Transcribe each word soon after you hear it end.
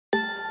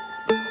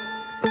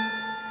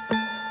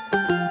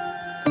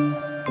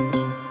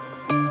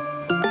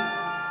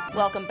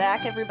welcome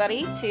back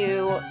everybody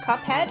to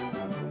Cuphead.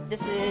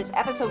 This is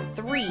episode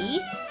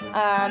 3,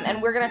 and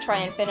we're gonna try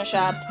and finish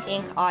up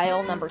Ink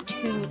Aisle number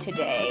 2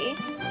 today.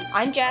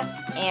 I'm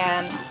Jess,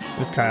 and...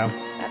 This is Kyle.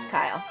 That's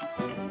Kyle.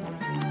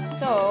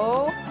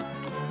 So,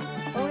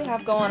 what do we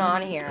have going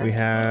on here? We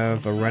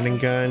have a running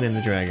gun and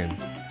the dragon.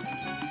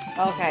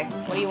 Okay,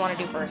 what do you want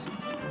to do first?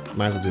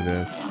 Might as well do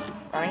this.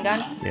 Running gun?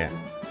 Yeah.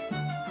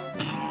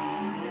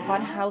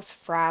 Funhouse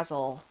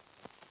Frazzle.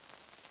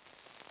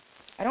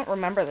 I don't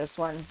remember this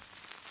one.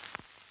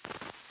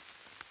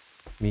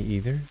 Me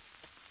either?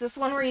 This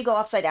one where you go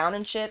upside down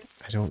and shit?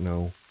 I don't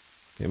know.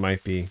 It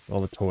might be.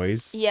 All the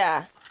toys.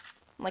 Yeah.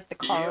 Like the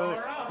car.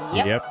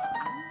 Yep.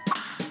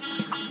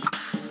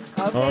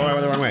 Okay. Oh, I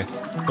went the wrong way.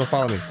 Don't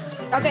follow me.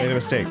 Okay. I made a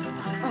mistake.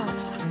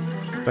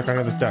 Oh. Duck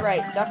under this duck.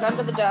 Right. Duck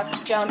under the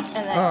duck, jump,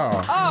 and then... Oh.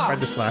 Oh. Tried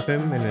to slap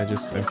him, and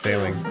I'm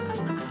failing.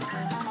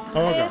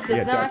 Oh, this God.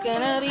 is not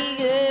gonna be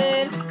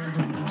good.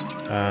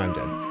 I'm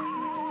dead.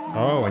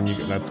 Oh, and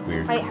that's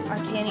weird. I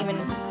can't even...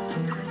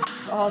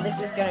 Oh,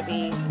 this is gonna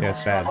be Yeah,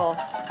 it's bad.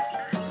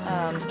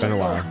 It's been a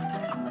while.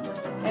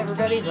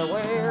 Everybody's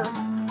aware.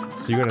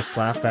 So you gotta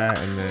slap that,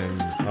 and then...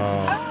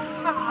 Oh.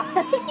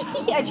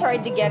 I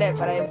tried to get it,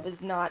 but I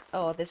was not...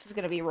 Oh, this is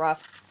gonna be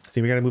rough. I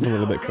think we gotta move a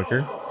little bit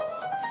quicker.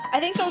 I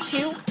think so,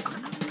 too.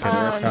 Okay,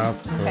 they're up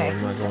top, so okay.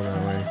 I'm not going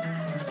that way.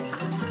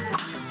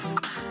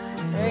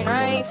 Very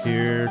nice.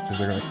 Here, because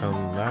they're gonna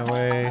come that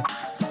way.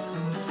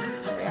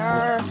 There we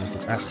are.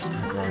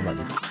 Wrong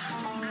button.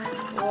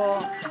 Cool.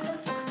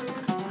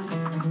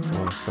 So I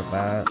want to slip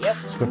that. Yep.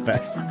 Slip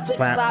that.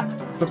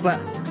 Slap. Slip slap.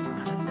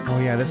 Oh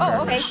yeah, this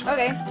garbage.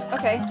 Okay.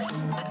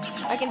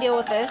 I can deal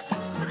with this.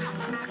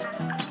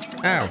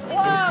 Ow. Whoa!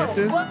 Little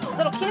kisses? Whoa,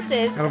 little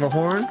kisses. Out of a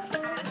horn?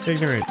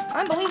 Ignorant.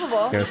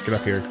 Unbelievable. Okay, let's get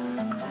up here.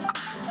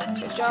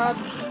 Good job.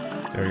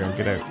 There we go,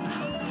 get out.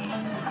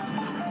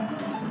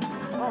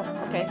 Oh,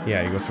 okay.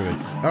 Yeah, you go through it.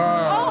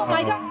 Oh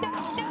my god!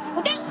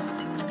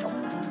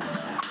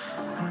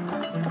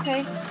 No.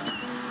 Okay.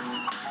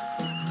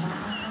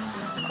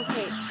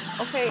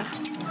 Okay.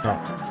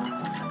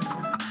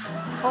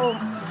 Oh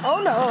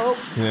no!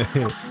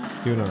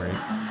 Doing alright.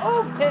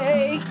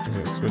 Okay. Is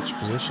it switch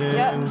position?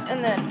 Yep,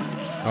 and then...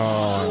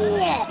 Oh.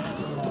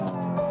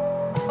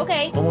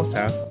 Okay. Almost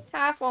half.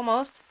 Half,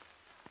 almost.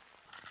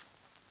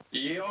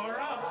 You're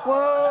up.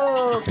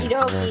 Whoa, okie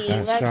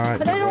dokie.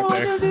 But I don't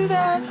want to do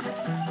that.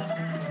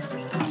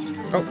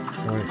 Oh,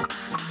 wait.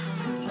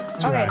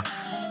 Too Okay. high.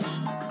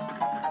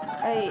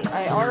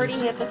 I already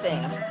hit the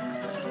thing.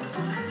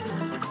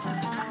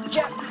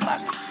 Jump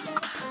up.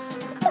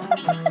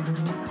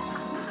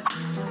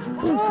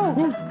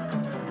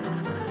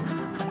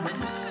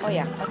 Oh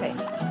yeah, okay.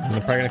 And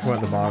they're probably gonna come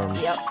out the bottom.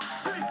 Yep.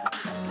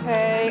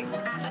 Okay.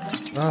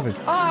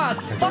 Oh,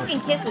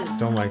 Fucking kisses.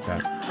 don't like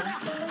that.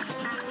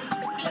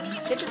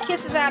 Get your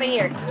kisses out of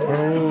here.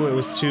 Oh, it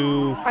was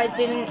too I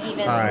didn't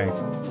even... high.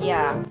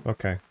 Yeah.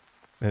 Okay.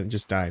 And it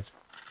just died.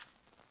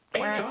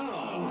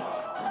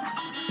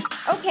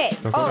 Okay.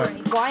 Don't go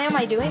Alright. Why am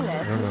I doing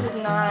this? I don't know. This is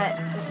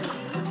not... This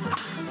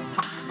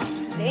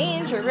is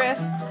dangerous.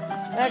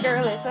 That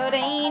girl is so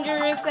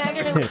dangerous. That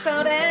girl is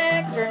so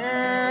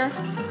dagger.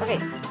 Okay.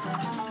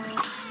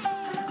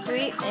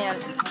 Sweet. And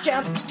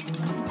jump.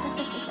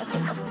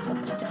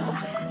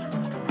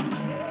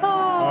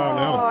 Oh,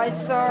 no. I'm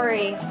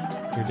sorry.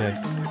 You're dead.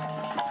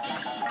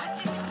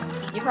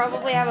 You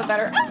probably have a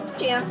better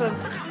chance of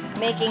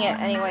making it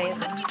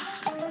anyways.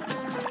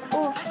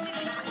 Oh,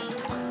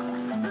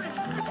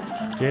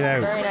 Get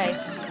out. very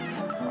nice.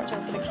 Watch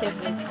out for the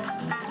kisses.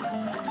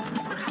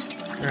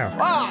 Ow.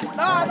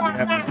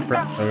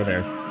 Over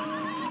there. I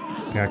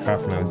got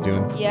caught when I was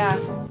doing. Yeah.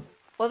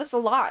 Well, that's a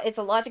lot. It's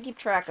a lot to keep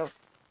track of.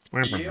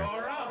 Okay.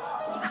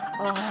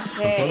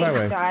 Okay. Go that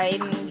way.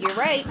 You're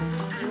right.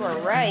 You are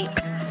right.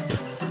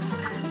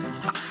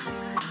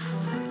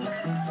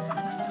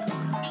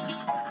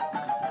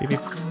 Beep,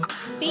 beep.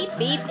 Beep,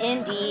 beep,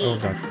 indeed. Oh,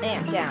 God.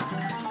 And down.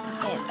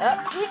 And up.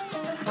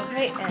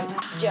 Okay, and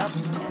jump.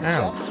 And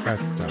Ow. jump.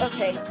 Got stuck.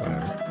 Okay.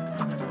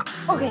 Whatever.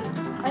 Okay.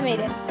 I made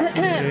it.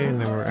 Okay, and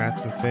then we're at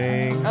the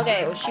thing.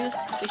 Okay, we shoosed a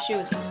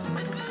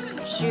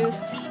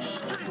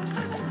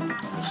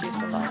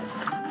lot.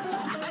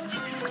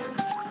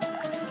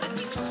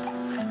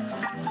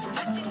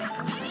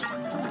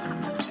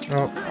 Oh,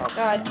 Oh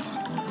god.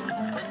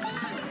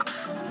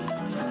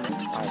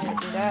 Why did I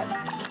do that?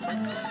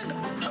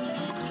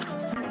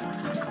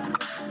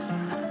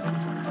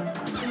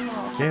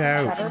 get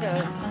out. Better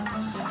to...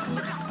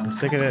 I'm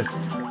sick of this.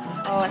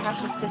 Oh, it has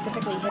to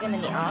specifically hit him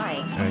in the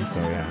eye. I think so,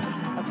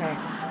 yeah. Okay.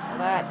 Well,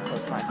 that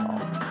was my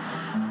fault.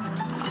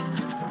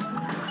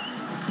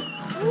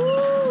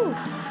 Woo!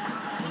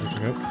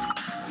 Nope.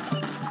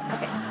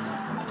 Okay.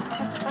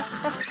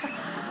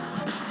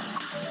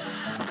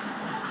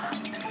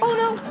 Oh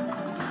no!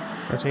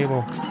 Our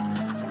table.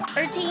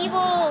 Our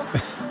table!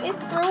 It's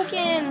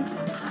broken!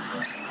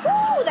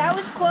 Woo! That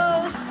was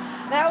close!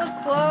 That was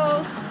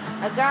close!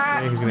 I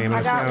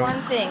got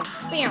one thing.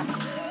 Bam!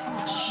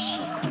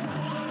 Shit.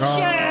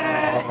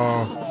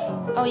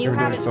 Oh, Oh, you were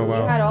had doing so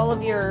well. You had all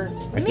of your...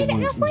 I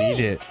didn't need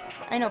it.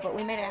 I know, but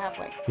we made it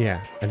halfway.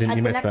 Yeah, I didn't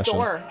need my At the next special.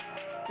 door.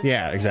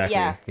 Yeah, exactly.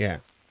 Yeah. Yeah.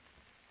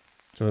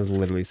 So I was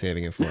literally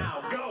saving it for. Now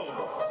go.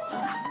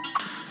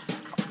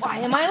 Why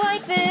am I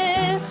like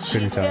this?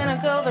 Couldn't She's tell. gonna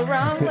go the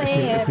wrong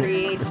way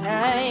every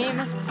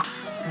time.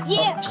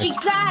 Yeah, she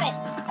got it!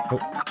 Oh,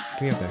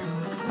 get me up there.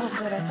 Oh,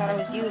 good. I thought it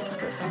was you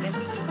for a second.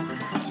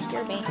 You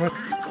scared me. What?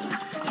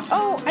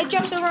 Oh, I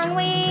jumped the wrong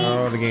way!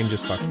 Oh, the game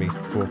just fucked me.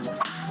 Cool.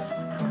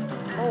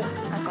 Oh,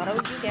 I thought it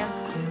was you again.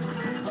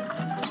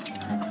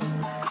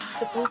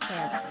 The blue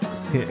pants.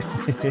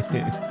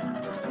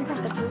 I got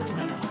the blue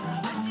pants.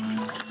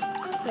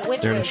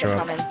 Which They're way gonna is show it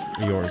up. coming?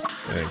 Yours.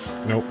 Hey.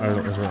 Nope, I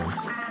was wrong.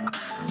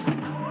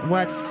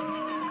 What?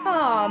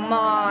 Come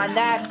on,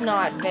 that's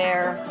not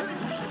fair.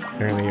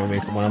 Apparently only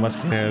one of us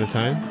can at a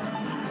time.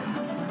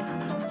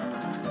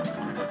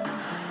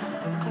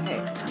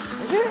 Okay.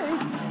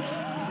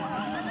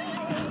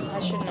 I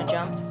shouldn't have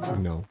jumped.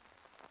 No.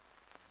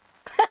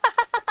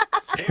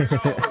 Here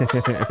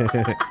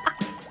goes.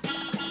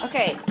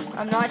 Okay,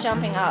 I'm not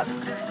jumping up.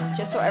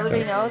 Just so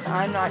everybody knows,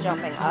 I'm not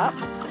jumping up.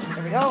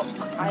 There we go.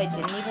 I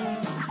didn't even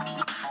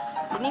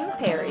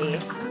parry.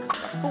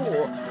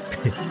 Fool.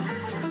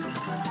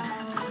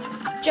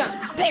 Jump,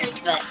 parry.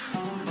 Bleh.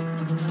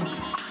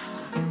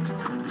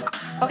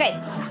 Okay,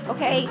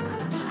 okay,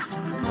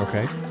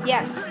 Okay.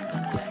 yes.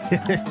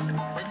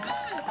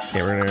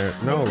 Okay, we're gonna.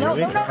 No, No,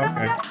 really? no, no, no,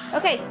 Okay. no.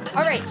 Okay,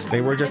 all right.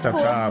 They were just It's up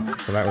cool.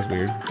 top, so that was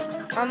weird.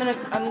 I'm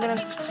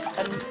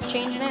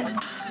changing it.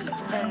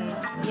 And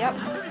yep.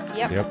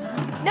 Yep.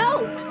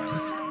 No.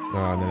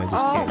 Oh, and then I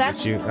just Oh, can't that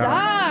get you.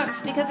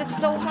 sucks because it's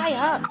so high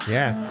up.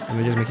 Yeah, and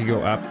they just make you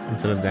go up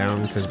instead of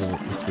down because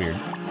it's weird.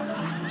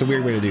 It's a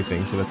weird way to do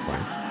things, but that's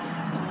fine.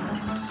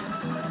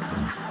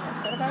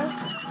 Upset about it?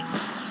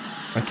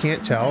 I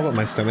can't tell, but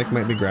my stomach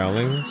might be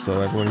growling,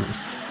 so everyone.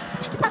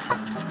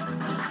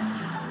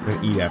 I'm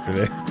gonna eat after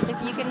this.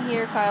 If you can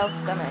hear Kyle's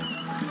stomach,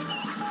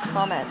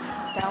 comment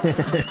down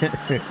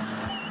below.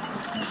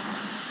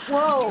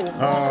 Whoa!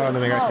 Oh, and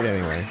then I got whoa. hit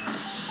anyway.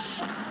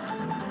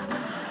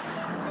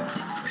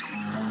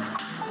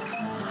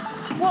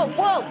 Whoa,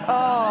 whoa!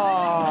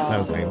 Oh! That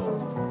was lame.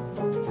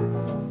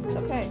 It's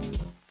okay.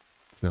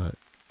 It's not.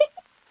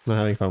 Not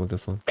having fun with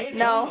this one.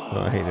 No.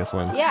 Oh, I hate this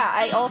one. Yeah,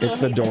 I also It's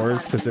the hate this one.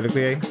 doors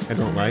specifically I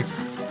don't like.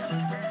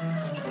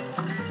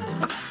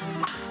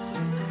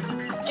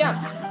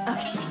 Jump!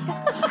 Okay.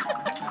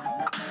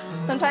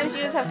 Sometimes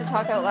you just have to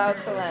talk out loud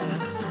so then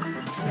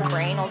your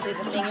brain will do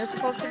the thing you're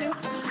supposed to do.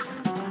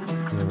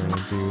 And then we're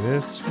gonna do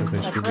this because they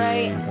That's should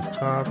right. be up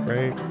top,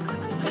 right?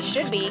 It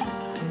should be.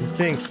 You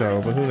think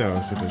so, but who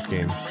knows with this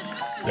game?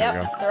 There we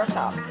Yep, they're up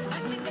top.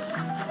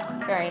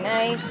 Very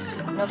nice.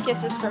 No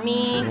kisses for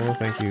me. go. Oh,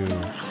 thank you.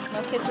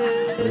 No kisses.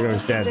 There we go,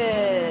 he's dead.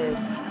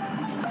 Kisses.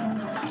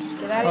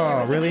 Get out of Oh, here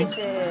with really? your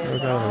kisses. That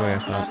was out of the way, I I'm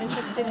thought. not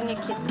interested in your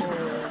kisses.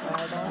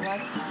 I don't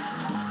like.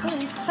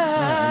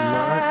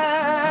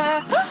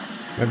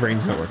 My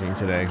brain's not working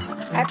today.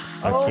 That's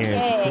I can't.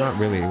 okay. Not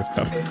really with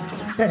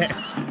Cuphead.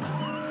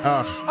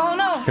 Ugh. Oh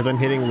no! Because I'm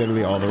hitting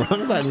literally all the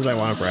wrong buttons I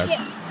want to press.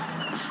 Yeah.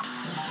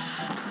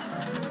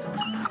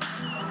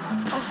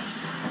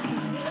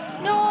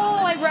 No,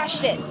 I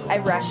rushed it. I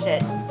rushed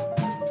it.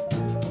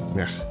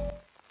 Ugh.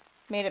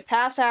 Made it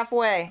past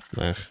halfway.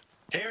 Ugh.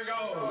 Here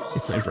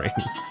goes. My brain.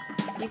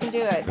 You can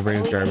do it. My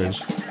brain's Believe me.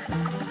 garbage.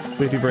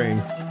 Sleepy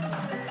brain.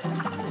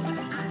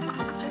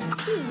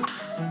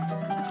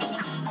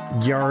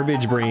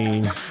 Garbage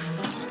brain.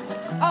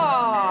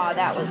 Oh,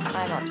 that was.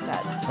 I'm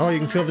upset. Oh, you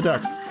can feel the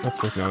ducks.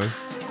 That's worth knowing.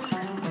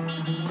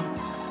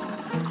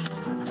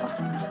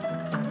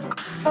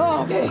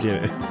 Oh, You okay.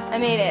 did it. I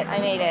made it. I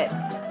made it.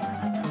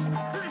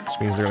 Which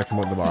means they're gonna come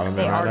out the bottom.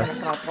 They and are at gonna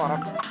us. come out the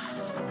bottom.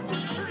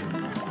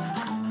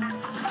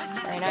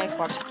 Very nice.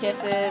 Watch the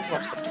kisses.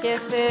 Watch the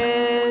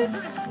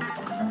kisses.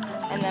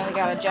 And then we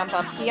gotta jump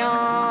up here.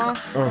 Oh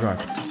god.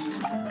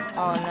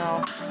 Oh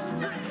no.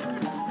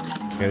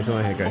 Okay, that's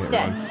only I got hit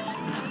Dead. once.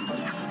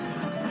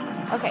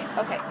 Okay,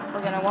 okay.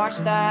 We're gonna watch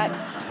that.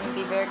 And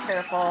be very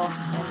careful.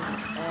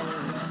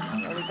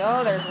 And there we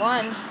go. There's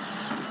one.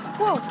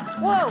 Whoa!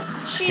 Whoa!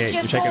 She's Okay,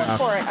 just check it going out.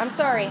 for it. I'm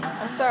sorry.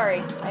 I'm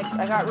sorry.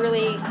 I got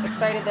really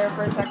excited there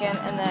for a second,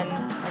 and then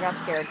I got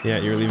scared. Yeah,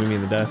 you're leaving me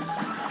in the dust.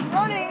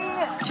 Running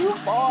too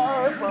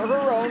far for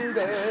her own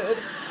good.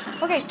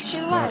 Okay,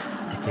 she's alive.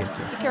 I can't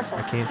see. Be careful.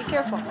 I can't Be see.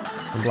 careful.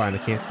 I'm blind. I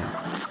can't see. I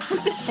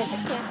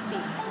can't see.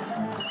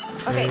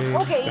 Okay,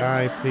 okay.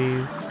 Die,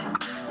 please.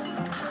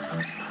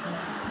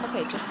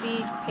 Okay, just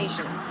be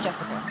patient,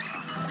 Jessica.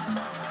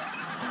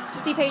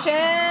 Just be patient.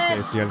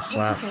 Okay, so you gotta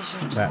slap Just be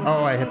patient, just that. be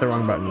Oh, I hit the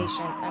wrong patient, button. just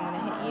be patient. I'm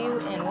gonna hit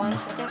you in 1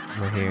 second.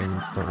 My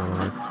hands don't want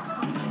to work.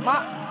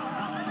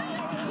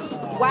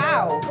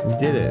 Wow, You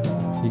did it.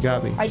 You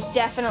got me. I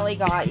definitely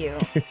got you.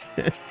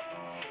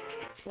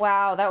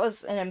 Wow, that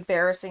was an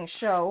embarrassing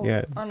show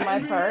Yeah. on my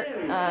part.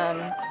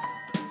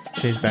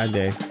 Today's bad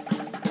day.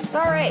 It's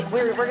all right.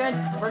 We're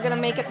gonna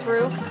make it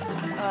through.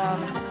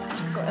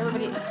 Just so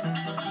everybody. Did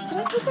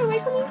I take it away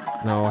from you?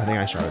 No, I think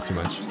I shot it too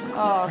much.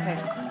 Oh, okay.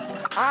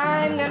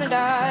 I'm gonna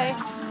die.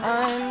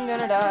 I'm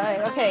gonna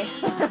die. Okay,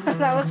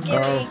 that was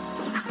scary.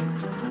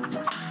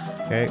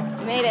 Okay.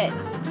 You made it.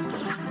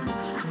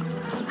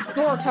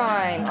 Door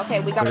time.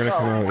 Okay, we gotta go.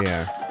 Come out,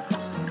 yeah.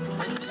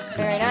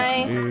 Very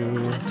nice.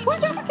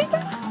 Watch out for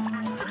kisses.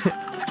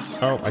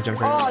 Oh, I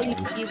jumped right. Oh,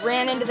 you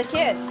ran into the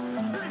kiss.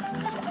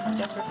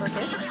 Just for a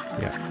kiss?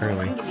 Yeah,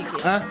 apparently. I can give you a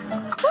kiss.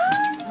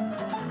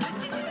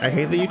 I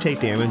hate that you take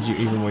damage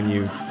even when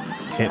you've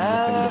hit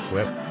the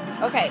flip.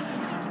 Okay.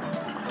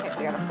 Okay,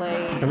 we gotta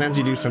play. Sometimes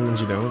you do,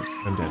 sometimes you don't.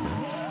 I'm dead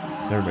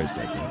now. Everybody's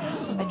dead now.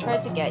 I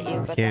tried to get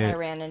you, but then I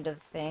ran into the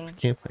thing. I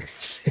can't play.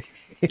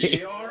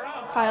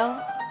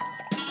 Kyle?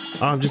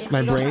 Oh, I'm just,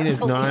 my brain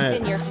is not.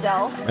 In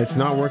yourself. It's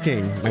not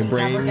working. My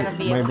brain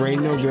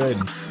no good.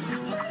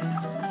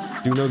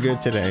 Do no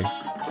good today.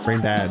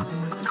 Brain bad.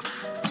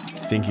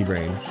 Stinky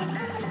brain.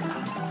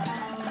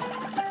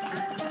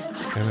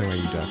 I don't know why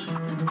you ducks.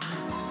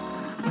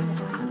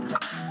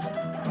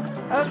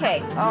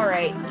 Okay,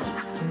 alright.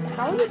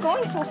 How are you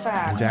going so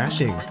fast?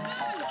 Dashing.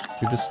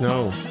 Through the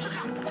snow.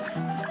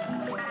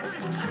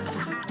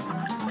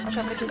 Watch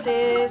out for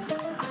kisses.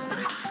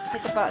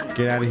 Hit the button.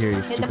 Get out of here,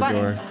 you stupid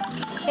door.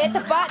 Hit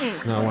the button!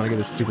 No, I want to get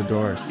this stupid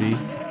door. See?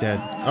 It's dead.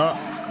 Oh!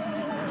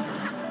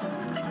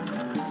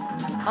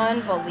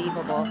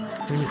 Unbelievable.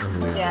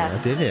 Unbelievable. Yeah.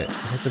 I did it. I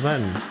hit the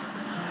button.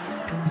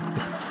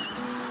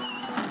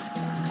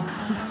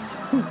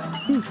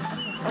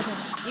 Okay,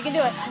 you can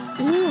do it.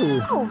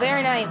 Ooh. Oh,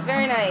 very nice,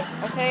 very nice.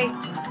 Okay.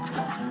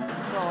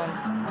 Keep going.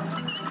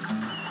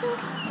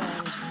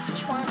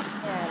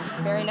 And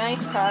very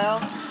nice, Kyle.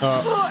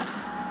 Oh.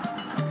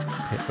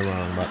 Hit the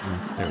wrong button.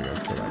 There we go.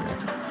 Kill that guy.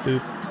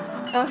 Boop.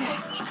 Okay.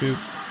 Boop.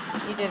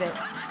 You did it.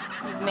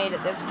 You've made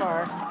it this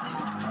far.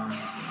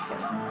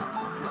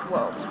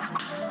 Whoa.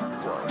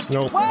 Whoa.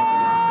 Nope.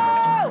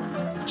 Whoa!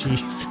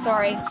 Jeez.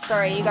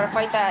 Sorry, you gotta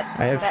fight that.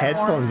 I have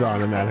headphones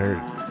on and that hurt.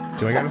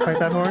 Do I gotta fight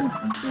that horn?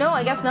 No,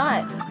 I guess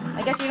not.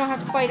 I guess you don't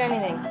have to fight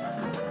anything.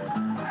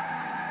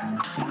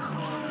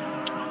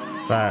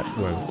 That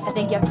was... I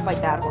think you have to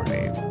fight that horn.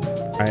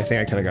 I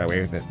think I could've got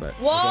away with it, but...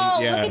 Whoa,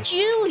 yeah. look at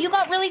you! You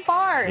got really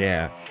far!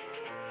 Yeah.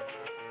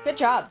 Good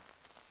job.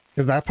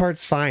 Because that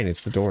part's fine,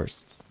 it's the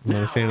doors. I'm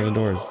not a fan of the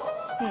doors.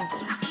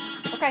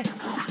 Okay.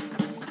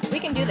 We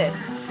can do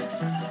this.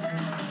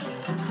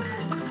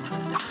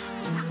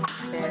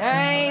 Very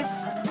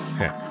nice.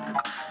 Okay.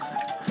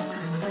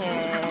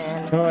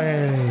 And... Oh,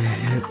 hey.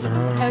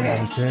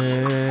 Okay.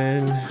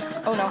 10.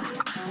 Oh, no.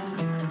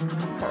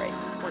 It's alright.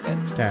 We're good.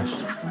 Dash.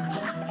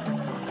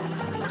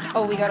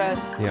 Oh, we gotta...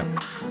 Yep.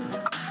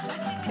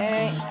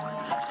 Okay.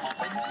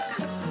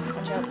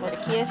 Watch out for the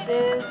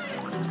kisses.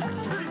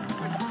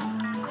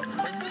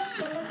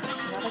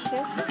 Another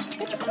kiss?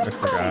 Get your kiss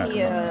buddy.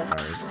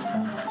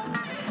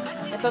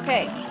 It's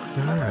okay. It's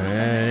not. I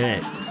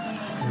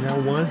got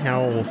one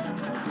health.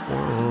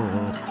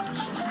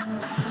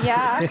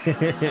 Yeah.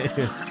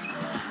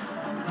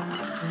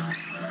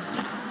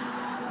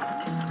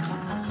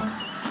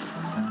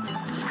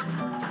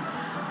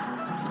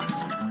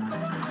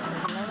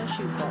 Another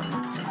shoot button.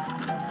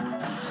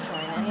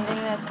 Destroying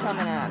anything that's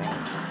coming at me.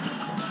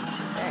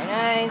 Very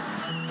nice.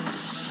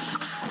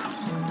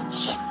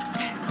 Shit.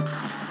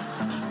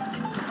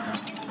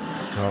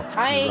 Oh,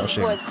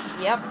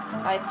 Yep.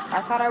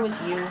 I thought I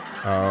was you.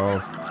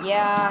 Oh.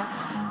 Yeah.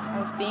 I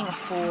was being a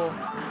fool.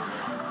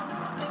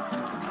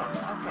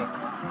 Okay.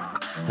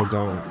 Well,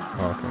 don't.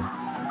 Oh, okay.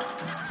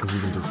 Because you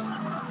can just...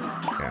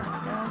 Yeah.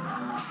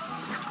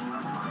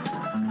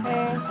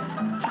 Okay.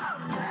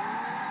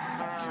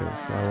 Okay,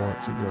 so I want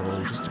to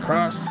go just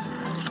across.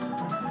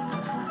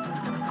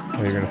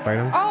 Oh, you're gonna fight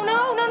him? Oh, no!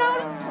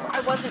 I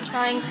wasn't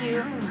trying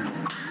to.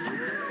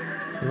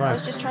 I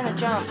was just trying to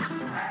jump.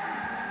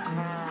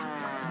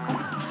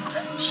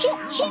 Shit!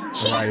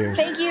 Where are you?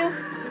 Thank you!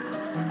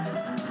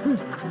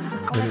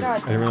 Oh my god.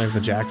 I didn't realize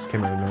the jacks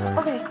came out of nowhere.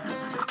 Okay.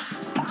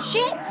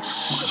 Shit!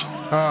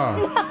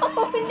 Oh.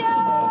 No!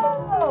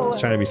 I was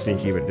trying to be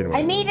sneaky, but it didn't work.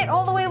 I made it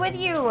all the way with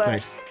you!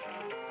 Nice.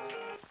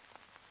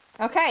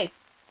 Okay.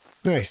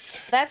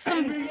 Nice. That's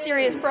some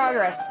serious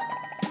progress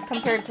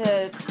compared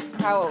to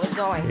how it was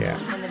going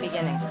in the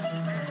beginning.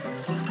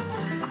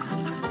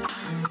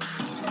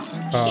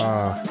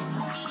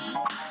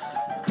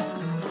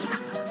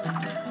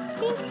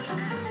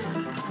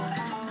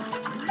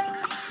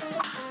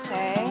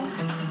 Okay.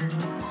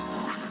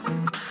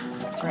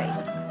 That's right.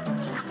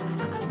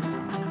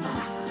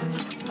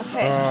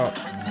 Okay.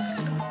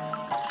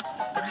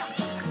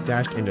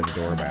 Dashed into the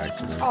door by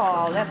accident.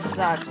 Oh, that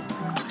sucks.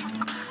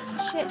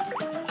 Shit.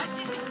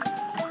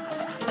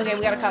 Okay,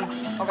 we gotta come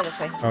over this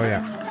way. Oh,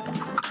 yeah.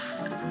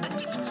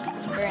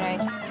 Very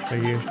nice.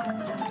 Thank you.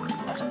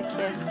 Watch the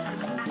kiss.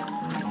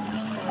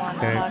 One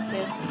hot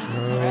kiss.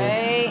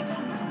 Right.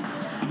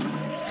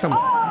 Come on.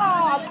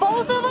 Oh,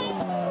 both of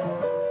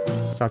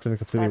us! Stopped in the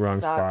completely wrong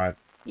spot.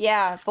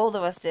 Yeah, both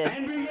of us did.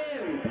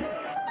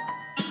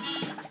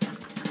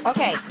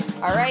 Okay.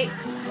 Alright.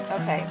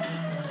 Okay.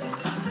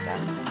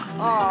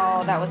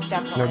 Oh, that was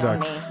definitely on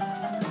me.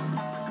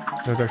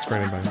 No ducks for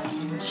anybody.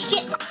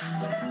 Shit!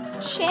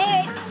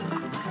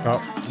 Oh,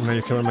 now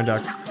you're killing my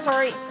ducks.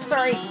 Sorry.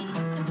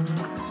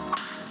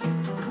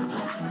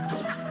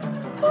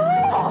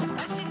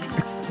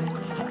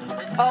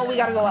 Oh, we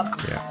gotta go up.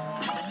 Yeah.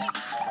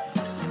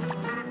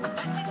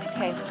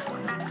 Okay.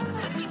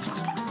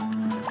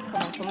 This is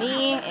coming for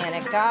me, and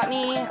it got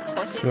me. Of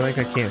course I feel like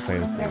I can't play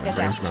this game. My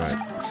brain's not.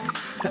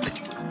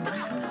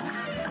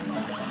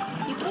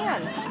 You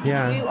can.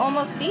 Yeah. You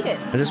almost beat it.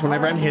 I just,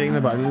 whenever I'm hitting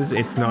the buttons,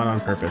 it's not on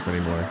purpose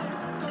anymore.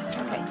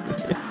 Okay.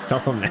 It's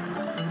all a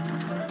mess.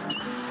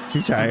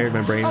 Too tired,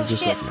 my brain is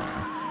just shit. like,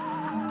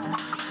 nah.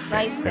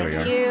 Nice, There we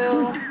thank go.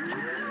 you.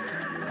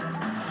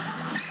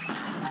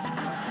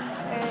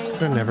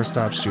 I'm gonna never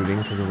stop shooting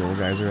because those little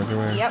guys are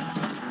everywhere. Yep.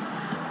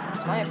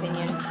 That's my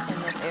opinion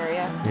in this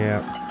area.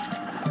 Yeah.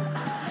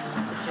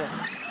 To just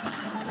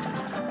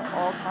at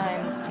all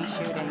times be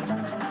shooting.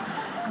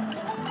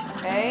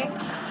 Okay. Oh,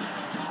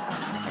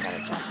 I gotta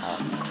jump up.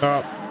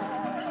 Oh.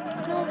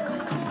 No,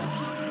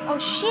 God. Oh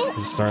shit!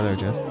 There's a star there,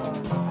 Jess.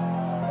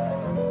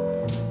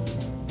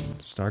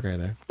 There's a star guy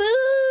there.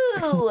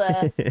 Boo!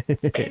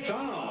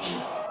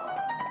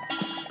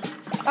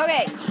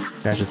 Okay.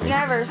 That's just me.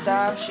 Never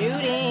stop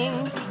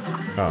shooting.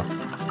 Oh.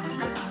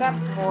 Except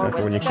for Except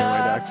with when you kill my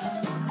ducks.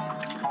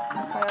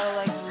 Kyle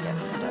likes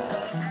getting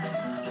ducks.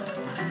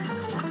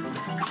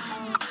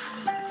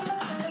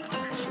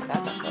 Shoot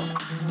that duck though.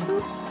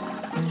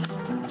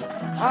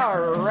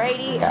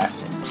 Alrighty.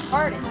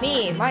 Pardon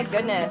me, my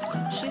goodness.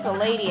 She's a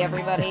lady,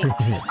 everybody.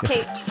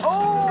 Okay.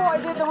 Oh, I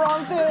did the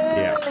wrong thing.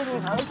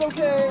 Yeah. It's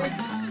okay.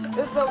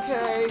 It's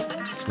okay.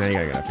 Now you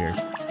gotta get up here.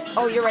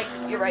 Oh, you're right.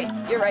 You're right.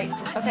 You're right.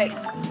 Okay.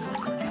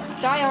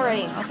 Die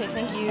already. Okay,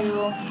 thank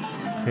you.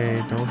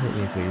 Okay, don't hit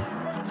me, please.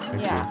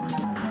 Thank Yeah. you.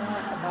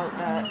 Not about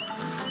that.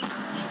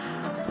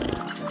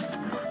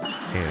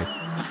 Panic.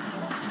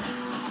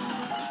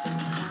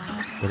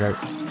 Look out.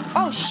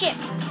 Oh, shit!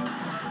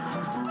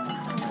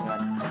 Oh,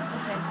 God.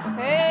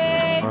 Okay.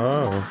 Okay.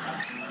 Oh.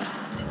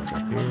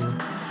 Up here.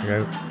 Look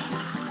out.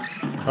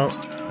 Oh,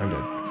 I'm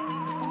dead.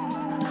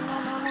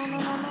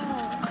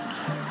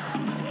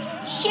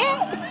 Shit!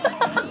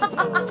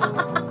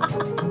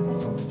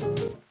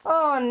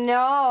 Oh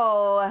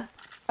no.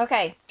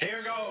 Okay.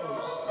 Here goes.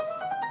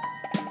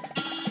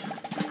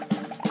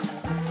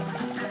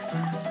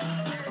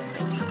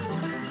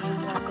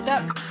 Lock it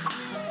up.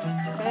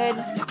 Good.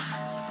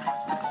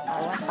 I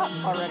went up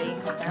already,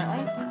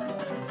 apparently.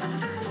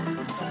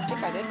 I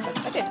think I did, but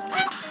I did.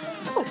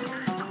 Oh.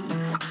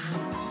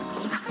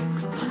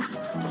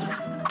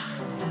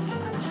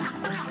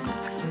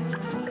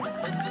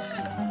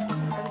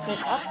 Was it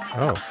up?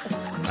 Oh.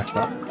 I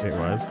thought it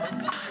was.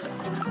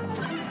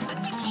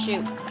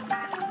 Shoot.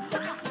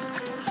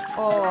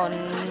 Oh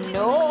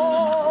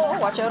no!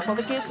 Watch out for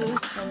the kisses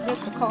and hit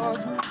the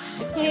cars.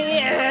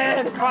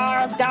 Yeah, the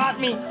cars got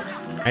me.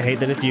 I hate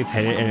that if you've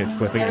hit it and it's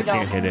flipping, There you we go.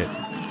 can't hit it.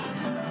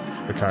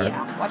 The cards.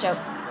 Yeah, watch out.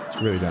 It's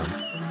really dumb.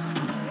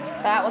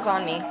 That was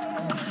on me.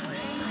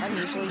 I'm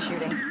usually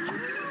shooting.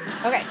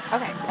 Okay,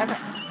 okay, okay.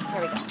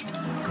 Here we go.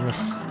 Ugh.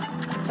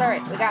 It's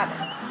alright, we got it.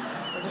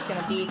 We're just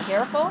gonna be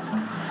careful.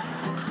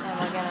 And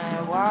we're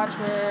gonna watch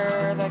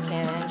where the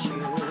cannon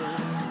shoots.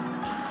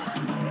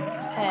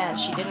 And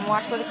she didn't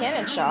watch where the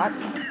cannon shot.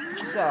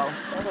 So,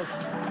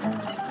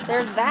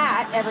 there's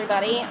that,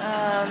 everybody.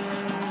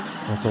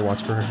 Also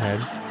watch for her head.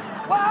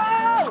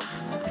 Whoa!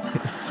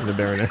 In the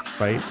Baroness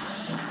fight.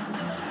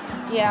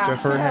 Yeah, Watch out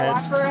for her head.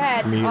 watch for her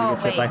head. Immediately Oh,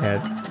 gets hit by wait.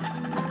 head.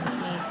 That's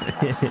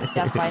me.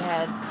 Death by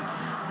head.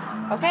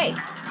 Okay.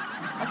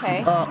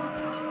 Okay. Oh.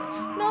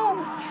 No.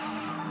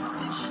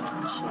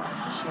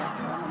 Shit.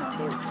 What am I gonna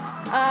do?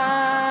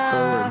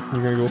 Forward.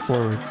 You're gonna go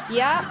forward.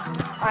 Yeah,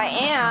 I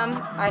am.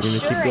 I You're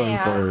sure gonna keep going am.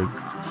 forward.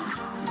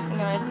 I'm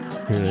gonna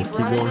You're keep gonna keep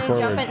running going and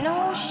forward. jumping.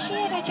 No,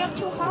 shit, I jumped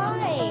too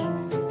high.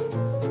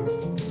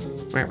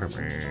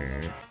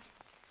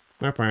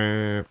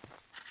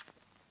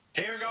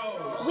 Here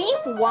goes.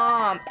 Weep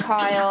womp,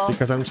 Kyle.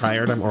 Because I'm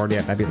tired, I'm already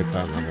at Happy the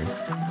Clown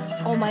levels.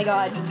 Oh my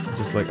god.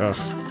 Just like, ugh.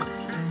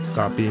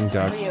 Stop being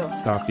ducks. How are you?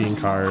 Stop being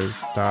cars.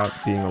 Stop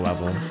being a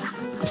level.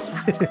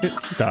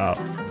 Stop.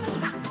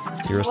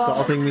 You're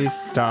assaulting me.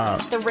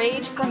 Stop. The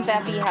rage from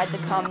Beppy had to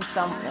come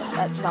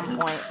at some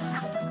point.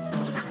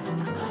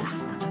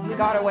 We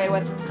got away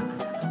with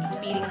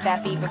beating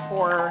Beppy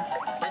before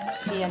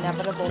the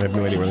inevitable I have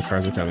no idea where the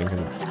cars are coming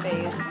because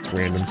phase. it's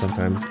random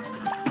sometimes.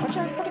 Watch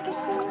out for the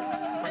kisses.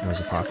 How is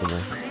it possible?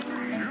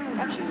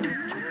 Got you.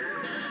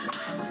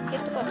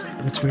 Hit the button.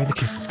 Which way are the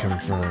kisses coming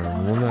from?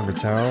 We'll never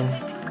tell.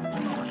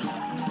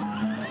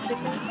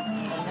 Kisses.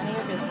 None of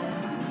your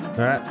business.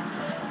 That.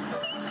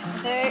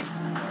 Okay.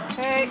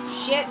 Okay.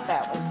 Shit,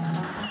 that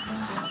was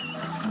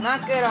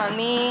not good on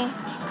me.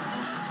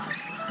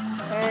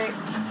 Okay.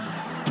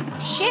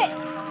 Shit!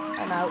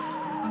 I'm out.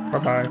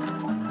 Bye-bye.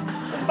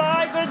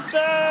 Goodbye, good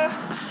sir.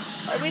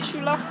 I wish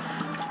you luck.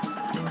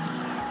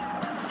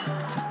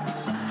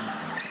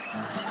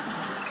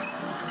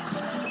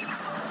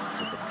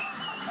 Stupid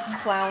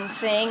clown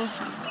thing.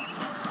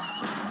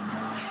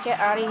 Get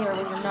out of here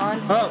with your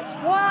nonsense.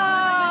 Oh.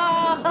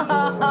 Wow!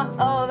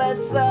 Oh, that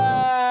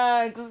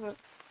sucks.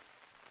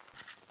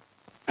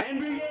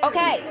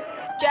 Okay,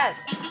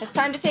 Jess, it's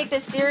time to take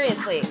this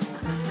seriously.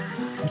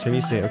 Every time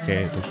you say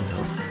okay, it doesn't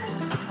help.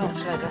 Oh,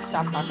 should I just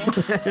stop talking?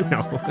 No.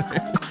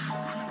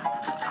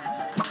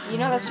 You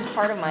know that's just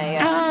part of my...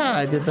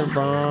 I did the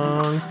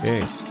wrong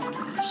thing.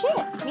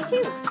 Shit, me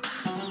too.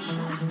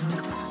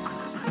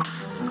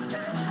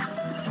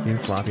 Being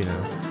sloppy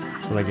now.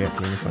 That's what I get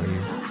for making fun of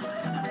you.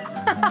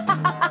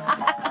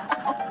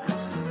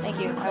 Thank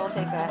you, I will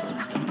take that.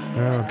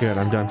 Oh, good.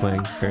 I'm done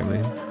playing,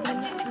 apparently.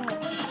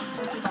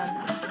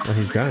 Oh,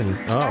 he's done.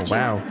 He's... Oh,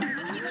 wow.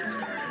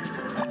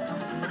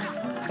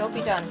 Don't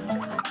be done.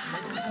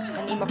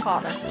 I need my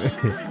partner.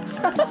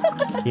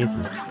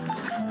 Kisses.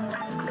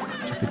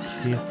 Stupid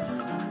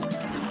kisses.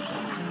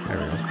 There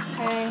we go.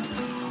 Okay.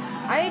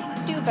 I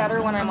do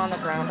better when I'm on the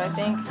ground, I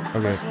think,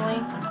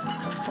 personally.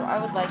 So I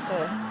would like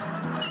to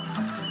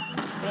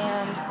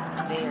stand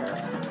there.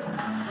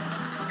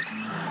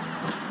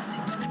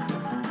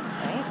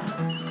 Okay.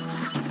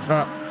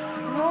 No!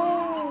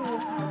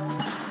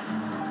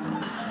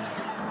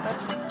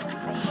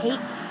 I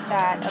hate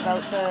that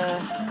about the...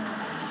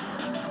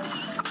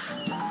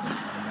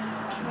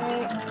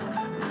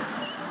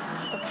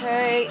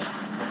 Okay.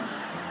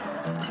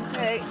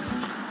 Okay.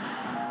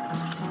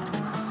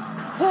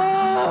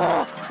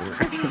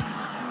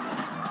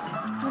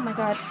 Oh my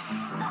god.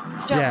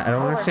 Jump yeah, I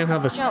don't understand how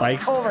the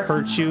spikes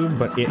hurt you,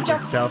 but it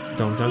itself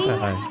don't jump that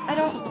high. How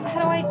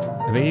do I...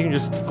 I think you can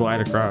just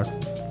glide across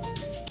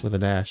with a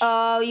dash.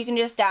 Oh, you can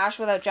just dash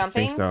without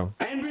jumping? I think so.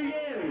 I think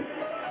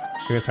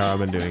that's how I've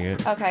been doing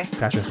it. Okay.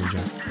 Dash with me,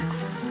 Jess.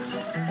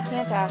 I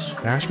can't dash.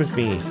 Dash with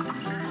me.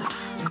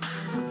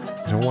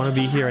 I don't want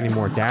to be here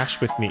anymore. Dash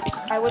with me.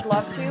 I would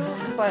love to,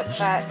 but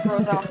that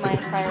throws off my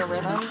entire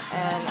rhythm,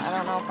 and I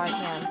don't know if I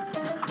can.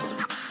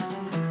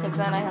 Because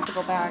then I have to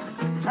go back.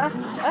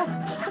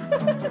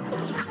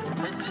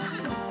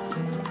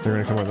 They're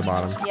gonna come at the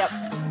bottom. Yep.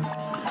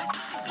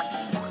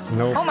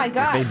 Nope. Oh my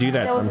god. They do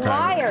that those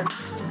sometimes.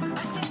 Liars.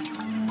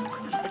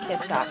 The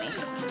kiss got me.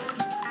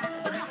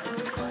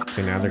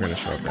 Okay, now they're gonna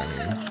show up down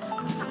here.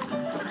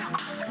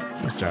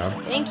 Nice job.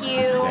 Thank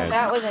you.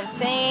 That was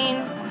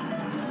insane.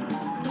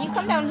 Can you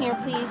come down here,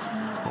 please?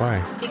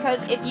 Why?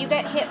 Because if you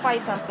get hit by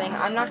something,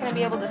 I'm not gonna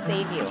be able to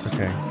save you.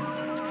 Okay.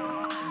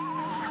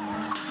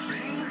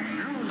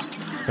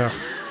 Ugh.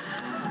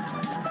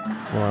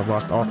 Well, I've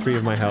lost all 3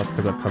 of my health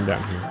because I've come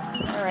down here.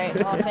 Alright,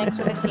 well, thanks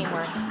for the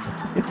teamwork.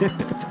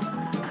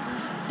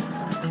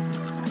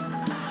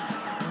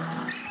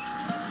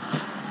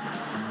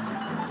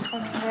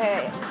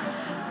 Okay.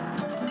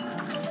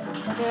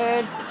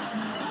 Good.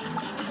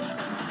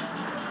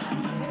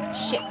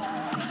 Shit.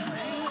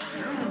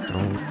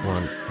 Don't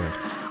want it.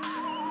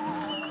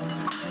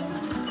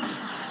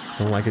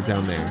 Don't like it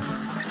down there.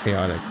 It's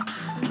chaotic.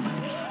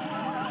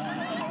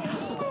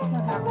 It's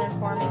not happening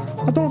for me.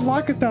 I don't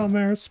like it down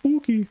there. It's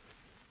spooky.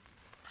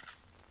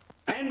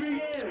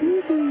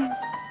 Spooky.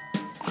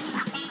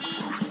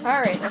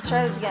 Alright, let's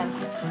try this again.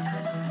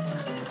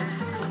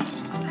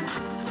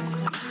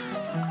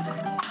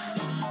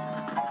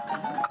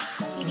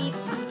 Beep.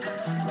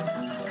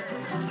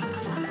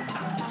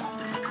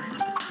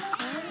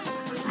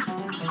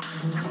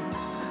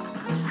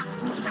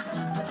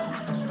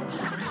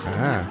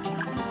 Ah.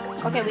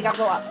 Okay, we gotta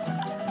go up.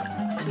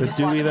 But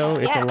Dewey, though,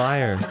 it's a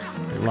liar.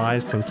 It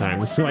lies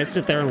sometimes. So I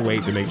sit there and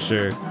wait to make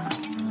sure.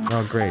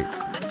 Oh, great.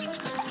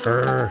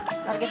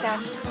 Gotta get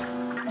down.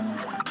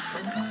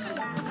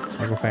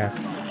 I go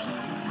fast.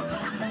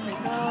 There we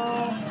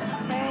go.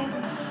 Okay.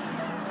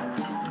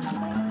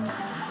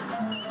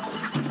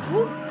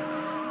 Woo.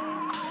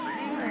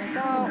 There we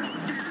go.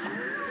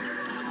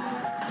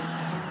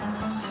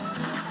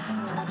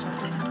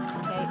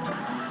 Okay.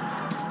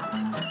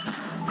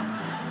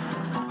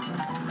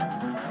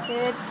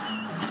 Good.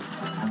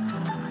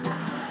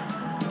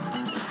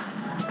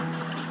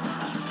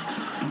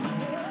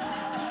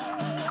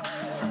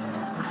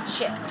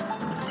 Shit.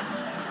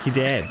 He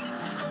did.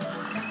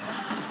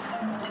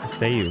 I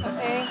say you.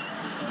 Okay.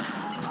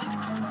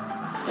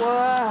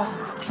 Whoa.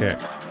 Okay.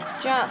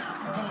 Jump.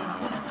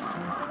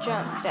 And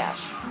jump.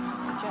 Dash.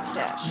 Jump.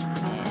 Dash.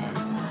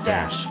 And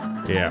dash.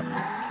 Yeah.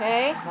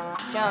 Okay.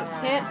 Jump.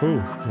 Hit.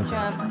 Ooh.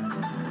 Jump.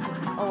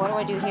 Oh, what do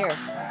I do here?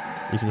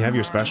 You can have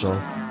your special.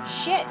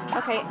 Shit.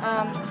 Okay.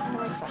 How do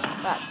I special?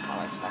 That's how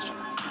I special.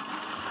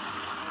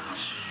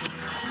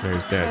 There,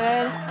 he's dead.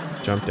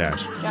 Good. Jump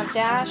dash. Jump.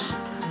 Dash.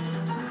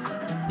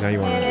 Now you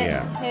want to, Hit it.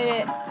 yeah. Hit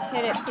it.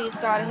 Hit it. Please,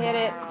 God, hit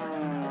it.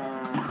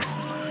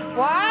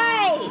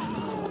 Why?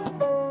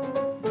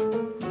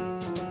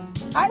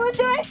 I was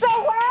doing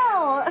so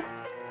well.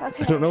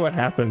 Okay. I don't know what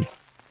happens.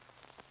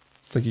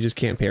 It's like you just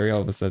can't parry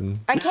all of a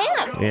sudden. I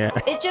can't. Yeah.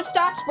 It just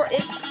stops.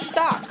 It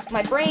stops.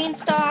 My brain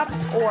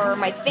stops, or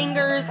my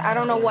fingers. I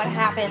don't know what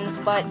happens,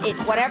 but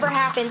whatever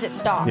happens, it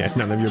stops. Yeah,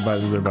 none of your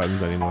buttons are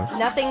buttons anymore.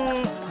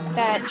 Nothing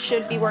that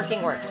should be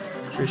working works.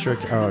 Pretty sure.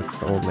 Oh, it's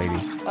the old lady.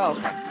 Oh,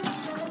 okay.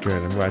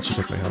 Good. I'm glad she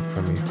took my health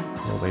from me.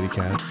 Old lady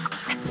cat.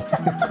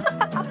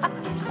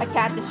 A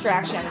cat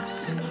distraction.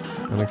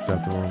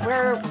 Unacceptable.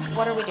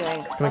 What are we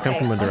doing? It's gonna come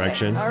from a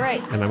direction. Okay. All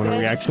right. And I'm gonna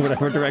react to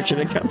whatever direction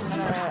it comes I'm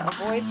from. gonna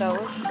avoid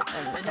those.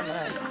 And I'm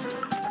gonna.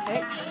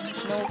 Okay.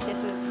 No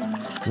kisses.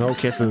 No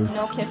kisses.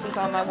 No kisses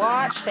on my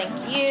watch.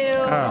 Thank you.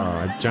 Oh,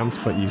 I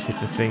jumped, but you hit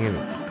the thing and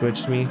it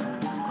glitched me.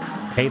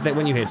 I hate that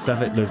when you hit stuff,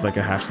 there's like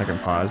a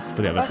half-second pause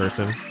for the other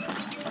person.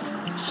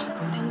 Shit,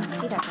 I didn't even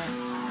see that guy.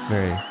 It's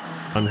very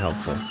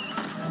unhelpful.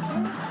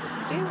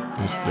 Okay.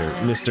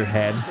 Mr.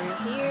 Head.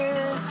 Through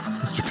here.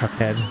 Mr.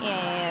 Cuphead.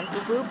 And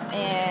boop boop.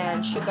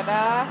 And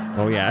shukada.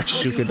 Oh yeah,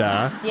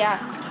 shukada. Yeah.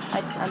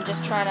 I'm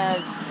just trying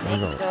to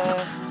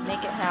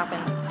make it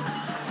happen.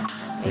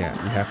 Yeah,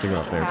 you have to go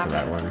up there for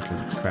that one because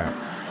it's crap.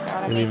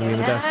 Gotta make it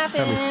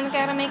happen.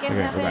 Gotta make it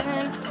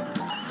happen.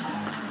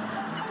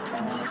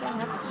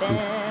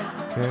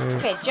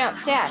 Okay,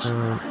 jump, dash.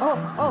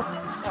 Oh,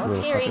 that was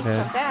scary.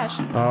 Jump, dash.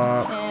 And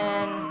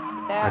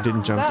that I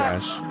didn't jump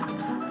dash.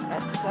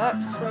 That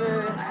sucks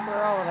for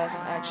all of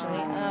us, actually.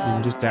 You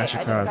can just dash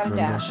across. I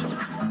dash.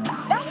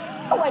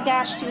 No, I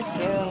dashed too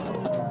soon.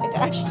 I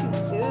dashed too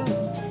soon.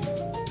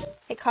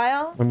 Hey,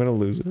 Kyle. I'm gonna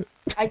lose it.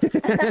 I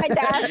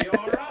dashed.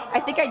 I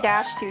think I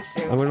dashed too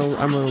soon. I'm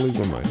gonna lose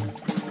my mind.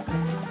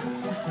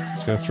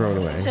 Just gonna throw it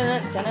away. I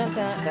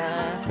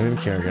didn't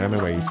care. Get out of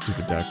my way, you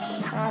stupid ducks. I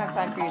don't have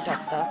time for your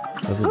duck stuff.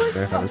 Doesn't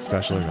matter if I was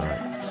special or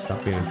not.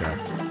 Stop being a duck.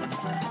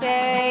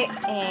 Okay,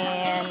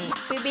 and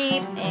beep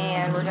beep,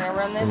 and we're gonna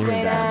run this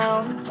way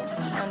now.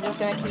 I'm just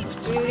gonna keep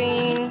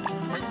shooting.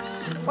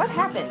 What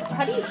happened?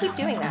 How do you keep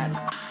doing that?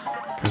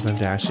 Because I'm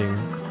dashing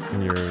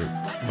and you're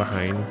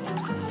behind.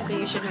 So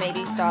you should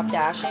maybe stop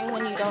dashing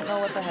when you don't know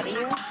what's ahead of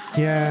you?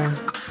 Yeah.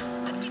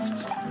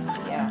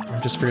 Yeah.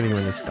 I'm just forgetting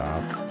when to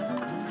stop.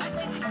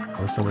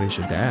 Or somebody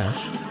should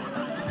dash.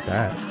 Like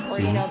that. Or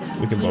see, you know, this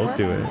is we can both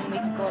do it. And we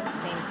can go at the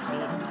same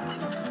speed.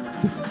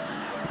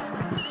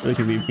 So you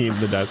can leave me in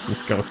the dust in a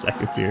couple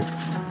seconds here.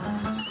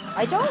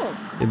 I don't.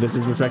 And this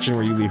is the section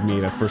where you leave me.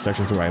 The first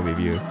section is where I leave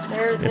you.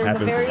 There's a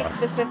very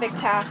specific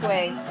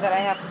pathway that I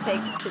have to take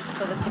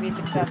for this to be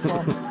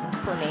successful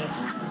for me.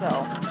 So,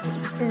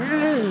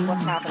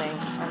 what's happening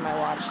on my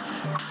watch?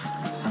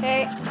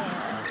 Okay.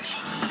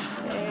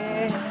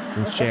 And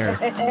share.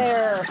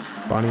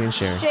 Bonnie and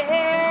share.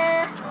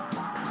 Share.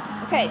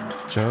 Okay.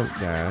 Jump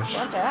dash.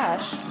 Jump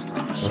dash.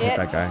 Don't Shit. hit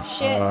that guy.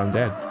 Shit. Oh, I'm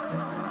dead.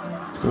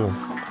 Cool.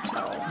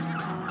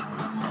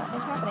 What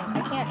is happening?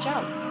 I can't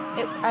jump. I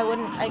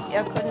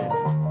couldn't.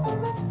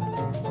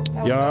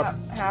 That was not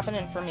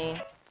happening for me.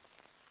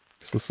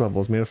 This level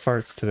is made of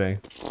farts today.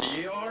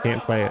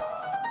 Can't play it.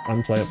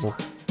 Unplayable.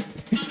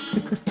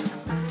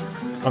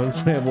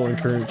 Unplayable in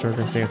current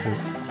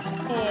circumstances.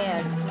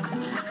 And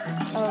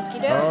okie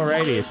doke.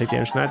 Alrighty, take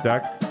damage from that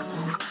duck.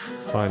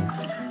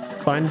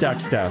 Fun duck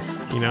stuff,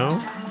 you know?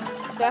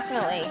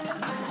 Definitely.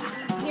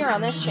 Here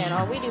on this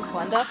channel, we do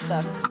fun duck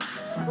stuff.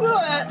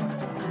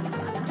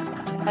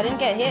 I didn't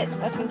get hit.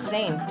 That's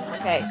insane.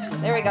 Okay,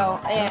 there we go.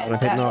 And I'm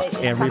hitting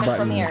every button.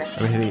 From here.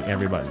 I'm hitting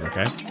every button,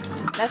 okay?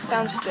 That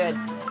sounds good.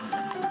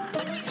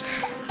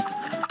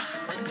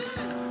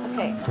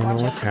 Okay. I don't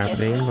know what's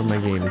happening, but my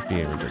game is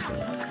being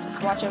ridiculous.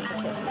 Just watch out for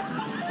kisses.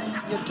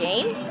 Your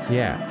game?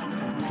 Yeah.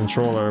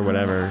 Controller,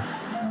 whatever.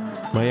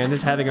 My end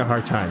is having a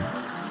hard time.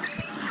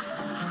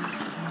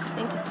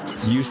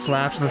 You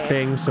slapped the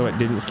thing so it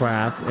didn't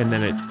slap, and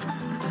then it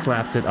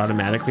slapped it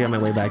automatically on my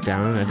way back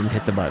down, and I didn't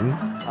hit the button.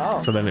 Oh.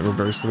 So then it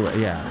reversed the way.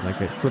 Yeah,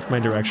 like it flipped my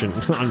direction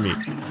on me.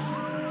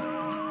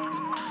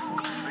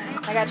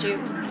 I got you.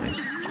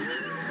 Nice.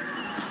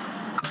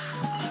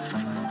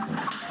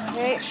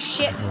 Okay,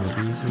 shit. I want to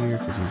be here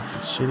because he's the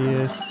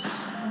shittiest.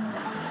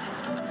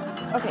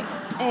 Okay,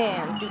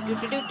 and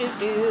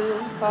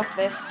do. Fuck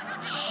this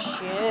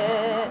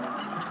shit.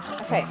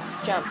 Okay,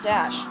 jump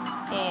dash.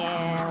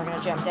 And we're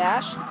gonna jump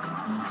dash.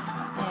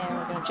 And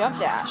we're gonna jump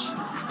dash.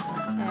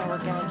 And we're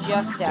gonna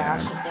just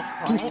dash at this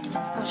point.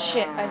 Oh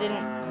shit, I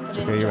didn't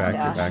Okay, you're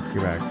back, dash.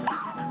 you're back.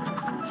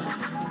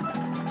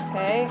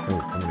 Okay. Oh,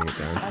 I'm gonna get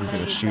down. I'm He's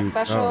gonna use shoot. my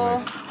special. Oh,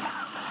 nice.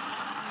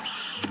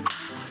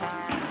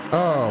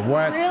 Oh,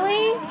 what?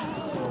 Really?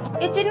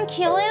 It didn't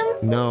kill him?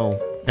 No,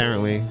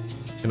 apparently.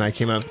 And I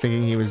came out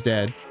thinking he was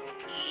dead.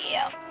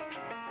 Yep.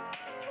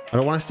 I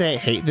don't want to say I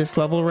hate this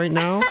level right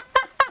now.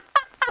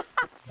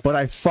 But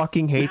I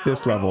fucking hate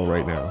this level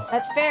right now.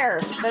 That's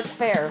fair. That's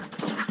fair.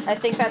 I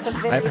think that's a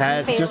very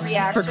fair just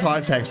reaction. for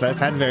context, I've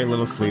had very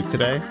little sleep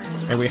today,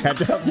 and we had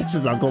to help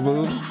Jess's uncle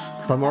move,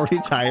 so I'm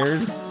already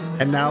tired,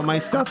 and now my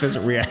stuff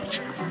isn't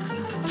reacting.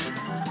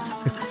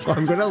 So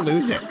I'm gonna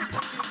lose it.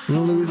 I'm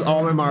gonna lose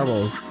all my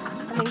marbles.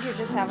 I think you're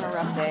just having a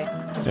rough day.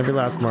 Every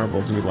last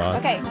marble's gonna be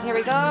lost. Okay, here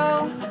we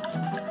go.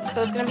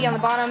 So it's gonna be on the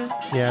bottom.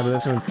 Yeah, but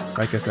that's gonna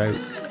psych us out.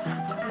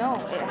 No,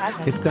 it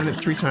hasn't. It's done it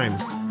 3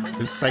 times.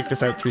 It psyched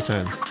us out 3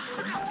 times.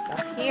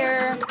 Up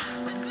here.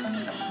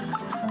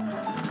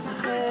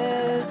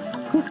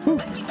 Kisses.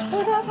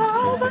 With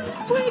 1,000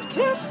 sweet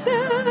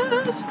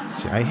kisses.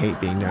 See, I hate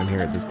being down here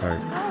at this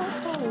part.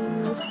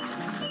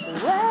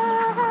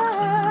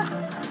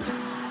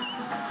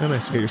 Oh,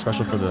 nice to get your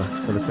special for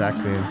the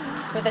sax man.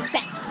 For the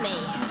sax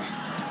man.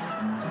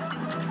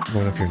 I'm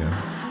going up here now.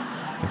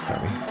 Can't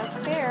stop me. That's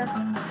fair.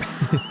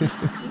 You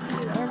can do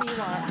whatever you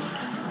want.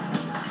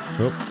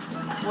 Oh.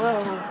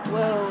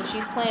 Whoa, she's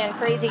She's playing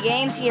crazy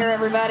games here,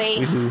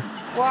 everybody.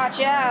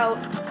 Watch out.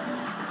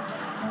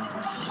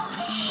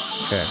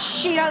 Okay.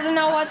 She doesn't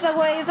know what's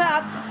ways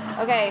up.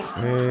 Okay.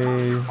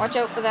 Hey. Watch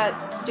out for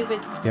that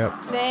stupid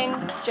thing.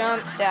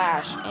 Jump,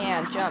 dash,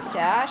 and jump,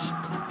 dash.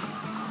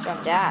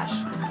 Jump, dash.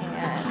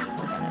 And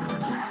we're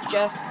gonna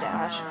just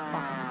dash.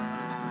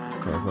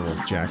 Fuck. That little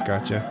jack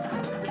gotcha.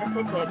 Yes,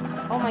 it did.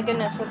 Oh my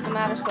goodness, what's the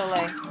matter,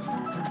 Soleil?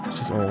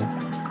 She's old.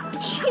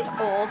 She's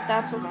old,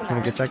 that's what's the matter.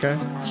 Trying to get that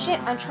guy?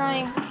 Shit, I'm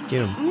trying.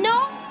 Get him.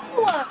 No!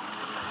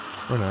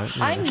 Or not.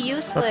 No. I'm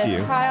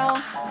useless,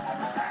 Kyle.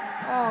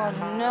 Oh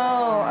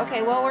no.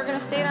 Okay, well, we're gonna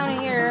stay down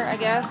here, I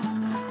guess.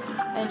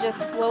 And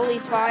just slowly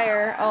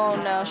fire. Oh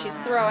no, she's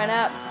throwing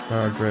up.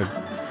 Oh, good.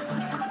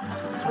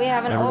 We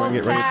have an Everyone old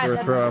get ready cat for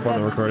a throw up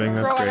on the recording.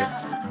 That's great.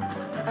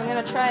 I'm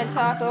gonna try and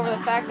talk over the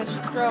fact that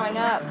she's throwing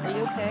up. Are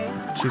you okay?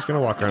 She's gonna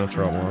walk around and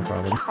throw up more,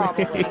 probably.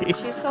 Probably.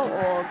 She's so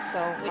old,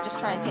 so we just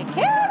try and take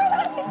care of her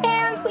the best we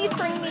can. Please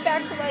bring me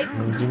back to life.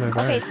 I'll do my best.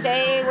 Okay,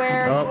 stay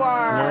where you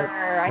are.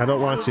 No, I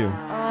don't want to.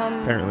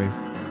 Apparently.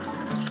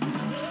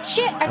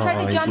 Shit! I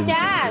tried to jump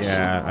dash.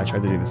 Yeah, I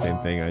tried to do the same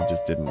thing. I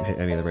just didn't hit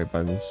any of the right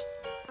buttons.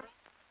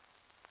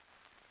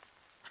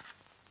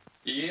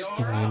 She's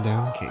still lying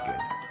down. Okay, good.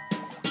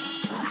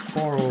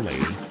 Poor old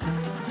lady.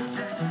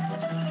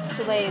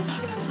 Soleil is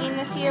 16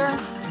 this year.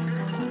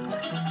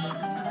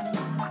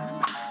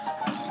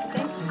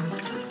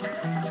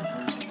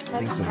 I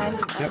think so. Yep.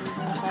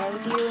 I thought it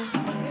was you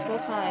this whole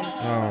time.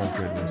 Oh,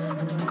 goodness.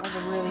 That was a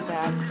really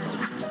bad.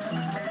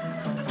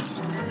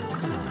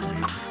 Come on,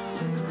 man.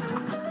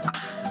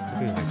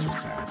 Nobody likes your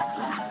sass.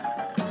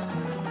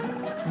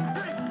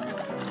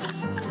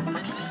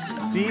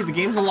 See, the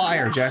game's a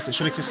liar, Jess. It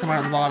should have just come out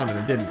at the bottom, and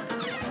it didn't.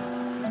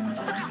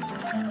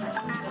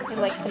 It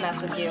likes to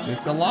mess with you.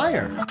 It's a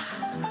liar.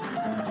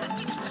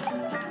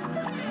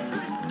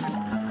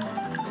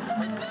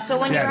 So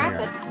when you're at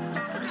the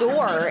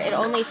door, it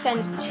only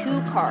sends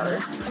 2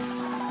 cars.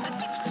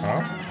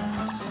 Oh?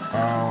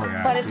 Oh,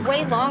 yeah. But it's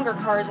way longer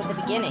cars at the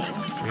beginning.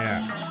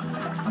 Yeah.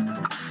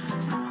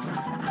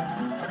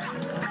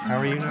 How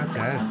are you not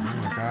dead? Oh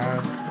my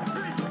god.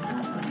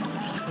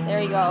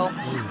 There you go.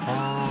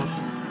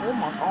 Oh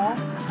my god.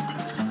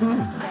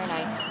 Very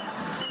nice.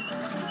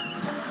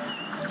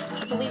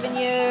 I believe in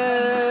you.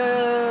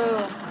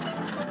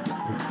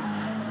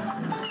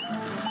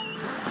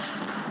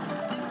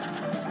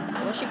 I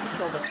wish you could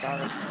kill the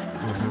stars.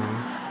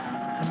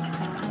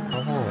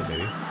 Oh, hello,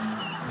 baby.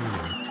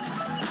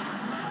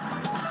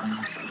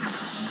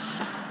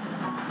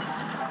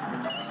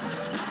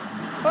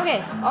 Okay,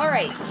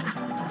 alright.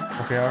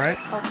 Okay, alright?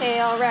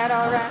 Okay, alright,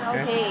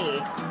 okay.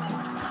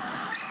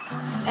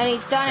 And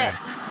he's done it.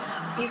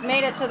 He's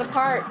made it to the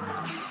part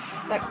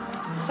that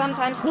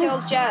sometimes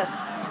kills Jess.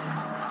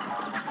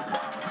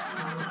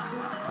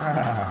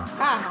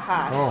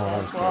 Ha. Oh, that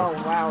was close.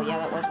 Oh, wow, yeah,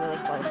 that was really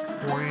close.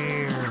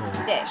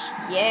 Wow. Dish.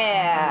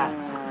 Yeah.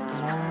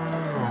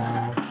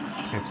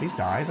 Wow. Okay, please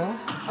die, though.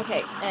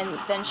 Okay, and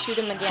then shoot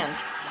him again.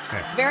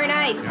 Okay. Very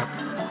nice. Yep.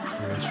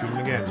 I'm gonna shoot him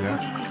again,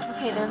 Jeff.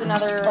 Okay, there's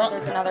another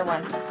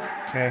one.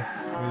 Okay,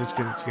 let me just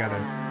get it together.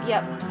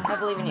 Yep, I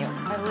believe in you.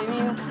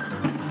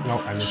 No,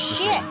 I missed the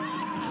Shit!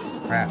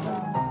 thing. Crap.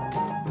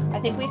 I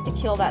think we have to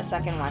kill that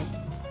second one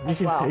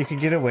You could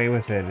get away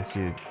with it if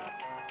you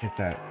hit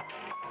that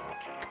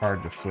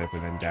card to flip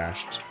and then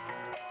dashed.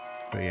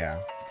 But yeah.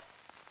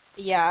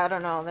 Yeah, I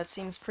don't know. That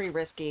seems pretty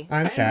risky.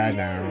 I'm sad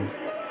now.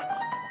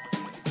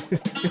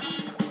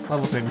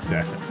 Levels made me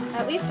sad.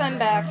 At least I'm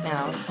back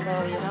now,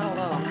 so you're not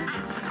alone.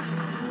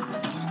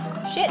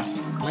 Shit!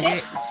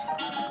 Shit!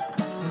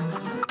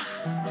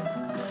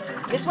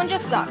 This one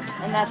just sucks,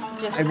 and that's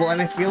just... Well,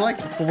 and I feel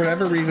like, for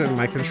whatever reason,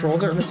 my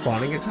controls aren't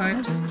responding at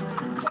times.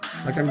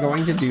 Like, I'm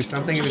going to do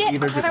something, and it's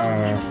either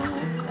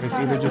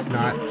just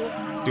not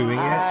doing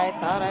it. I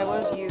thought I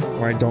was you.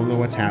 Or I don't know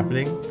what's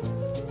happening.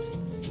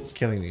 It's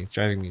killing me. It's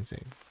driving me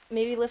insane.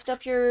 Maybe lift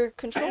up your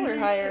controller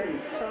higher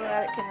so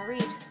that it can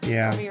read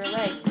over your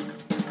legs.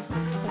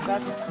 Because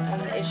that's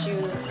an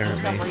issue for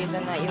some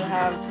reason that you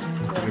have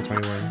with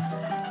 2021.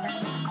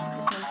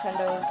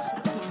 Nintendo's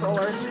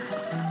controllers.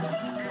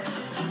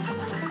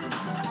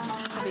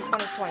 It'll be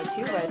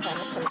 2022 by the time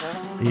this comes out.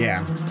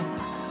 Yeah.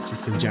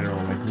 Just in general,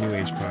 like new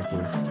age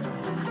consoles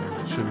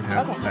shouldn't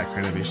have that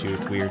kind of issue.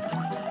 It's weird.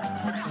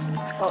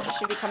 Oh, it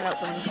should be coming out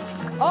from...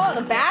 Oh,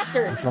 the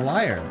bastard! It's a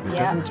liar. It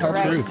doesn't tell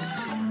truths.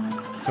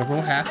 It tells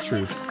little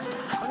half-truths.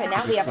 Okay,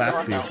 now we have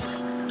to go up.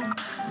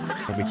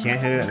 But we can't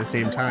hit it at the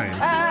same time.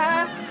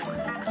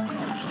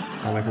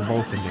 Sound like we're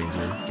both in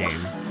danger.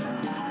 Game.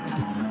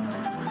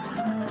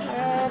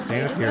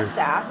 Stay up here.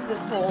 Sass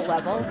this whole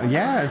level.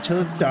 Yeah,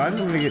 until it's done,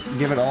 I'm gonna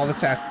give it all the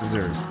sass it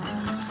deserves.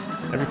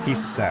 Every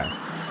piece of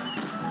sass.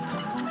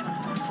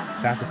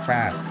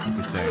 Sassafras, you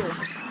could say. Dude.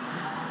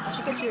 I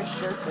should get you a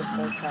shirt that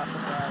says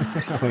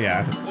sassafras. Oh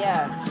yeah.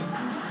 Yeah.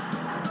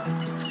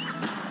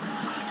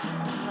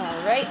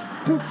 Alright.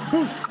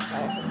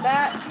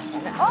 That.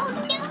 And then, oh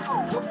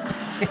no!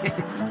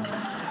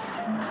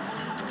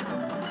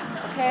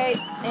 Okay,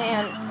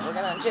 and we're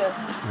gonna just...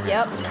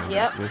 Yep.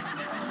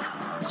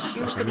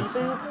 Shoot Actually, the this-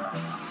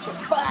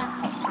 boop.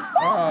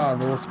 Oh,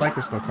 the little spike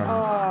is still coming.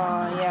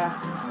 Oh,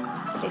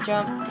 yeah. Okay,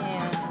 jump,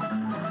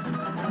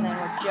 and then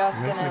we're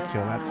just I'm just gonna gonna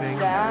kill that thing.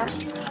 dash.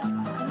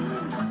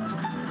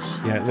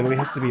 Yeah, it literally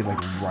has to be like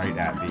right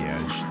at the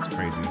edge. It's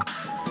crazy.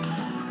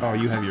 Oh,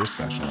 you have your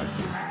special, I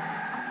see. Okay,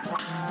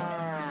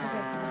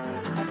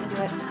 I can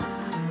do it.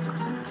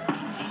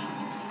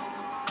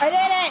 I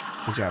did it!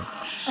 Good job.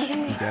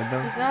 Okay. You dead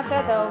though? He's not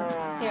dead though.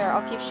 Here,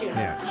 I'll keep shooting.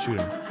 Yeah, shoot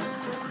him.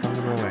 Tell him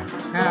to go away.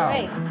 Go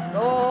away.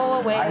 Go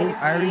away.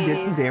 I already did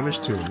some please. damage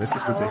to him. This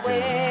is Go ridiculous.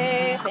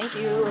 away. Thank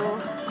you.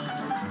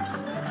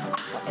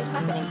 What is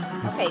happening?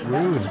 It's okay,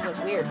 rude. that was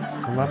weird.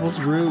 The level's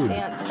rude.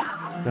 Dance.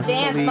 Doesn't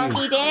Dance, believe.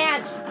 monkey,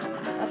 dance!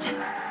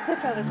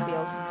 That's how this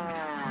feels.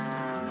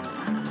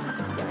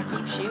 Just gonna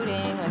keep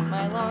shooting with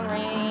my long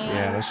range.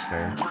 Yeah, that's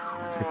fair.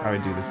 Could probably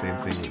do the same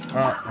thing.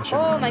 Oh, I should.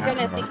 Oh my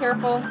goodness, be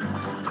careful.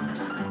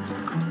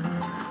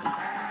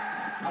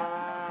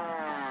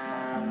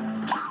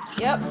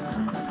 Yep.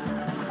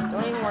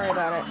 Don't even worry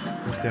about it.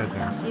 He's dead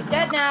now. He's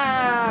dead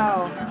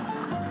now!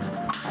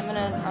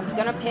 I'm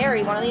gonna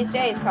parry one of these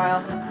days,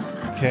 Kyle.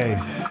 Okay,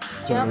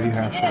 so Jump. you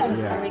have to. There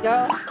Yeah. we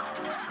go.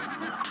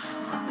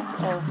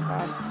 Oh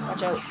god,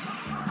 watch out.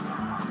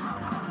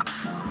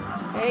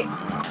 Okay.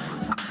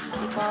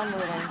 Keep on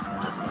moving.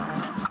 Just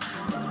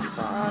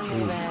keep on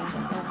moving.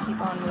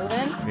 Keep on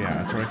moving. Yeah,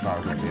 that's what I thought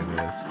was at the end of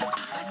this.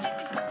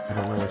 I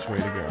don't know which way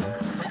to go.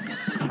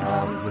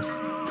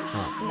 It's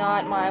not.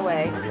 Not my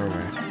way. Not your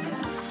way.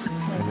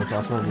 And there's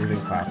also a moving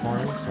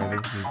platform, so I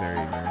think this is very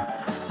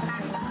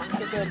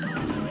You're good.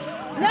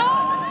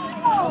 No!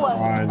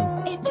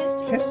 on. It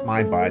just Kiss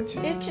my butt.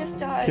 It just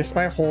died. Kiss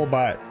my whole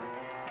butt.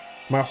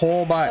 My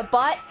whole The butt.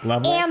 butt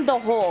Level? and the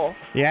hole.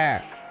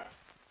 Yeah.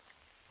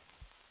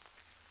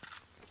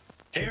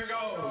 Here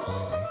goes. That's my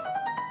way.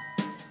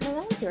 No, that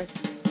one's yours.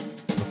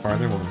 The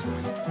farther one's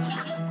going.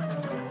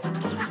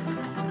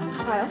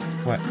 Kyle,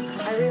 What?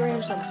 I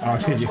rearranged them. So Oh, I know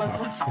did which you? one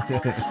belongs.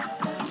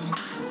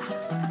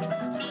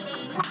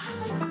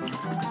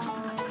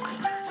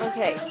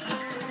 Okay.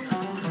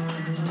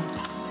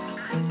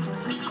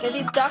 Get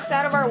these ducks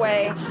out of our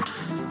way.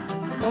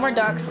 No more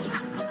ducks.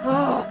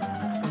 Oh,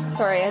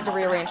 sorry, I had to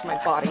rearrange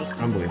my body.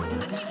 Unbelievable.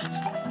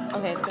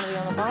 Okay, it's gonna be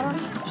on the bottom.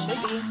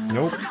 Should be.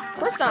 Nope. Of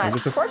course not. Because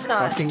it's a Of course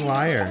not. fucking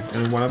liar.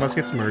 And one of us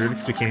gets murdered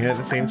because we can't hit it at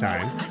the same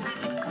time.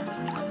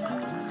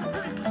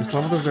 This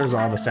level deserves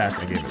all the sass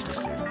I gave it,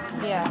 just so you know.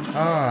 Yeah.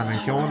 Oh, and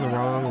I'm going the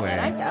wrong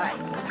And I way. died.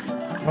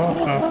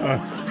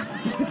 Oh.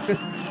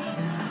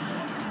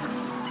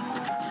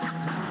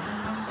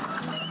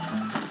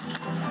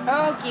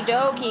 Okie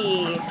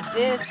dokie.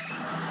 This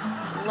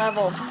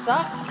level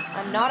sucks.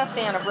 I'm not a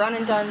fan of run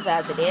and guns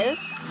as it is.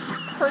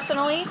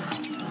 Personally,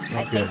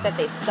 I Okay. think that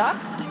they suck.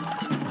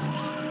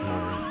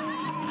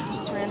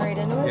 Just ran right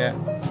into it. Yeah.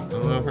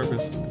 Not on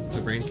purpose.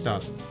 The brain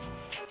stopped.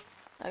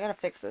 I gotta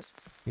fix this.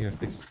 You gotta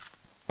fix.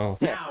 Oh,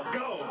 Now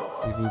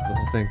go. we moved the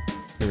whole thing.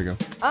 Here we go.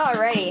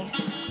 Alrighty.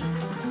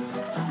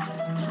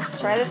 Let's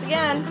try this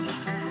again.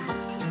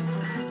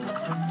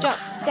 Jump,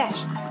 dash.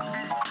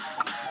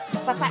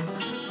 Slap, slap.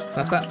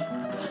 Stop, stop.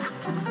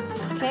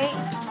 Okay.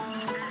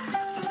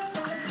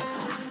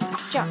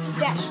 Jump,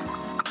 dash.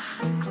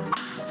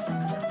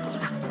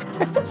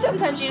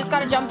 Sometimes you just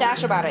gotta jump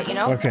dash about it, you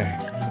know? Okay.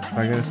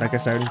 I guess like I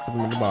said, put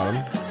them at the bottom.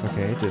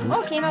 Okay, it didn't.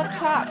 Oh, it came out the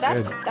top.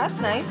 Good. That's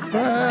nice.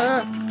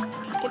 Ah,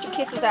 Get your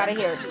kisses out of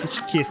here. get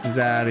your kisses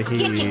out of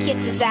here. Get your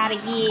kisses out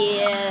of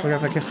here. Look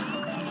at that kiss.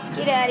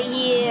 Get out of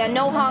here.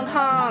 No honk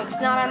honks.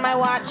 Not on my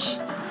watch.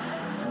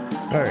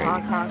 Honk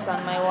Alright. honks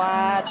on my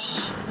watch.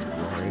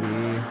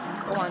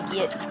 Alrighty. Go on,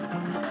 get.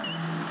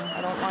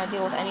 I don't want to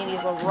deal with any of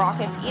these little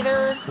rockets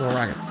either. Little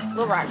rockets.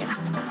 Little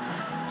rockets.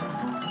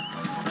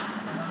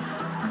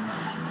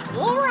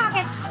 Little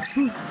rockets.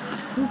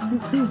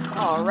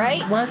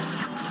 Alright. What?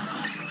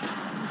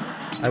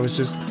 I was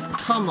just.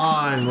 Come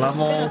on, Been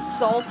level.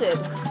 assaulted.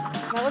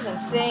 That was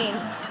insane.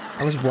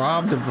 I was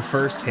robbed of the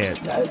first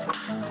hit.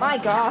 My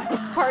god.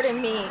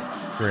 Pardon me.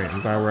 Great, I'm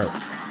glad we're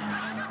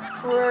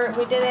out.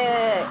 We did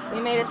it.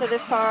 We made it to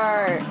this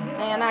part.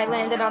 And I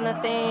landed on the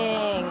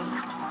thing.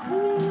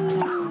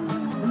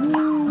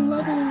 Woo,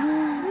 level,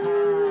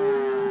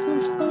 woo. This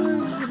one's fun.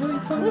 We're having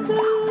fun.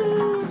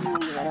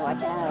 Woohoo! You better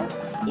watch out.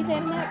 You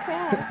better not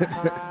cry.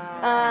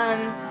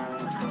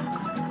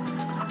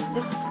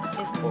 This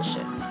is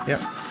bullshit.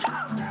 Yep.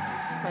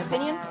 That's my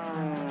opinion.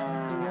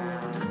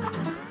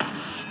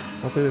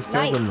 Hopefully this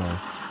kills him though.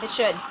 It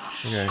should.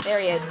 Okay. There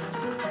he is.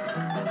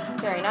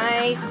 Very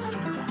nice.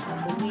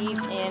 I believe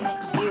in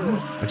you.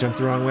 I jumped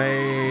the wrong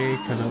way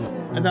because I'm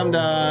a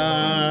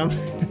dum-dum.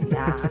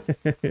 Nah.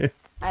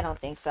 I don't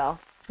think so.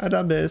 I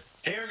done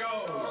this. Here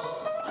goes.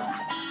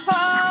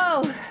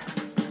 Oh!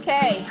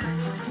 Okay.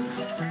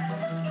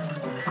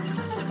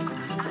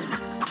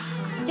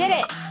 Did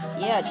it!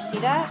 Yeah, did you see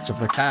that? Jump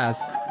for the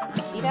cast. Did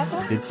you see that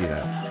though? Did see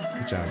that.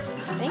 Good job.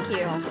 Thank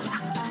you.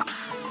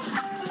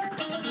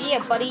 Yeah,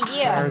 buddy,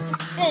 yeah. Cars.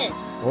 Eh.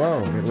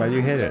 Whoa, it let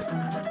you hit it.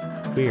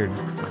 Weird.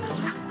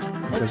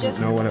 It doesn't just-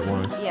 know what it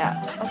wants. Yeah,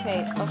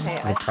 okay.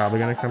 It's probably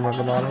gonna come out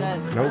the bottom.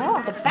 Nope.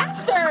 Oh, the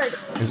bastard!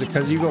 hard. Is it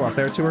because you go up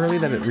there too early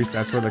that it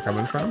resets where they're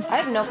coming from? I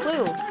have no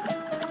clue.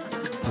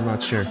 I'm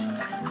not sure.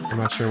 I'm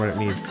not sure what it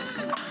needs.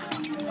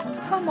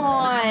 Come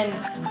on.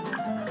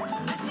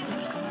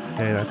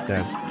 Okay, that's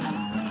dead.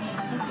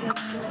 Okay,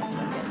 give me a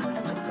second.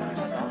 I just gotta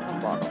make a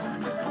block.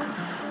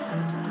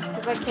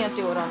 Because I can't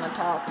do it on the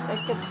top. It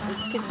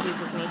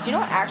confuses me. Do you know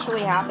what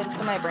actually happens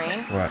to my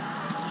brain? What?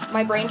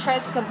 My brain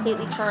tries to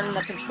completely turn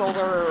the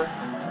controller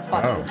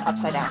buttons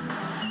upside down.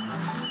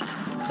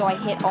 So I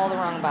hit all the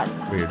wrong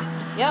buttons. Weird.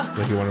 Yep.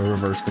 Like you want to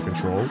reverse the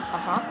controls?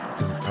 Uh-huh.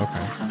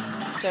 Okay.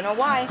 Don't know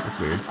why. That's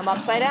weird. I'm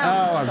upside down.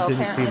 Oh, so I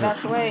didn't see apparently that.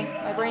 that's the way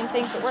my brain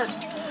thinks it works.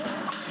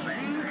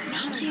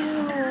 Thank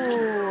you.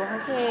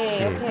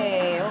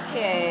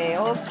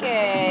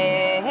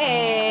 Okay.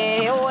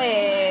 Hey,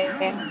 away.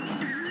 And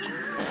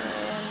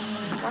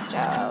watch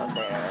out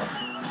there.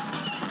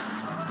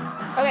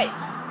 Okay.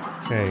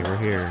 Okay, we're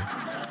here.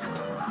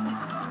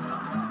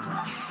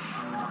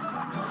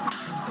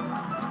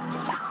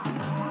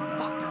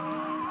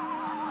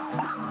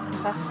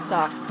 That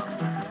sucks.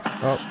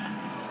 Oh.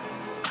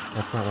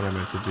 That's not what I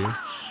meant to do.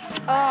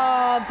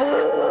 Oh,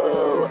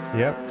 boo!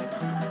 Yep.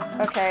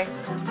 Okay.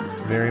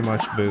 Very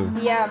much boo.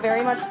 Yeah,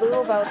 very much boo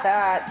about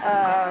that.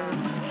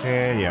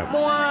 Yeah.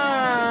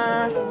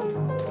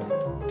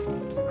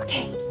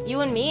 Okay, you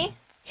and me?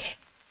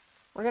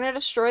 We're gonna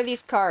destroy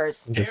these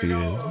cars.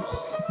 Defeated.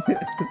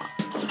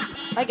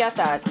 I get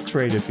that.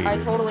 Trey defeated. I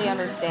totally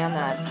understand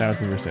that.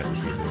 1000%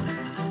 defeated.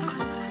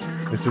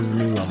 This is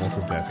new levels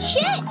of Beppy.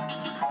 Shit!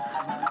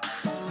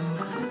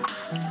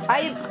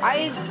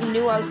 I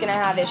knew I was gonna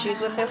have issues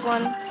with this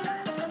one.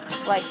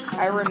 Like,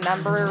 I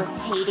remember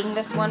hating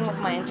this one with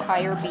my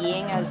entire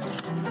being as,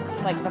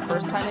 like, the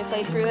first time we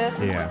played through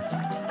this. Yeah.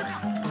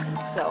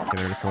 So. Okay,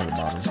 they're gonna come at the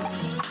bottom.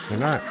 They're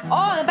not.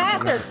 Oh, the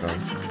bastards! And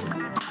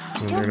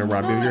they're gonna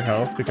rob you of your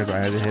health because I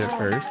had to hit it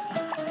first.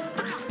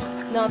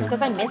 No, it's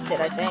because I missed it,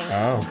 I think.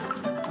 Oh.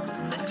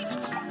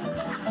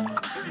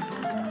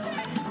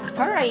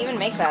 How did I even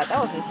make that?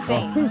 That was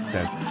insane. Oh, it's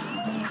dead.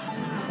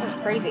 That was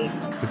crazy.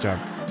 Good job.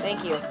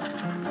 Thank you.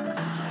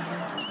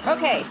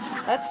 Okay,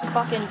 let's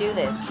fucking do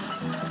this.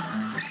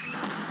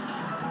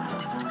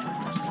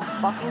 These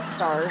fucking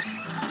stars.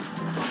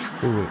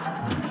 Ooh, wait.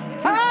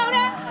 Oh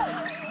no!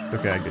 It's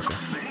okay, I get you.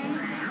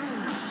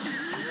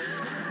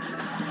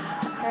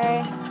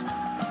 Okay.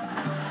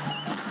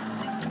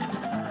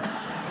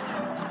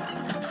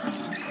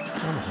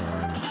 Come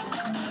on.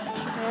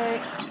 Okay.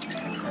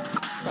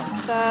 Got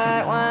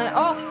that one.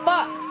 Oh,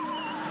 fuck!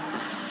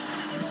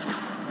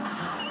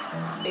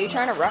 Are you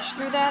trying to rush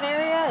through that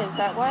area? Is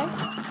that why?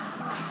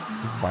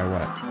 By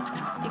what?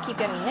 You keep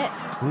getting hit.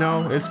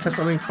 No, it's because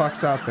something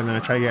fucks up and then I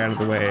try to get out of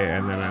the way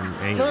and then I'm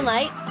angry.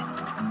 Moonlight,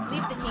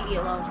 leave the TV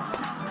alone.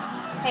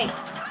 Hey.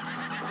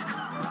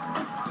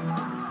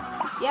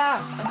 Yeah,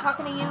 I'm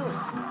talking to you.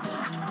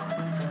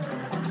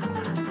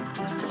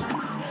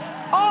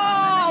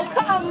 Oh,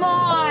 come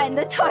on!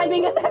 The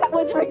timing of that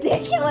was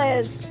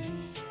ridiculous!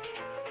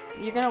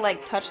 You're gonna,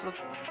 like, touch the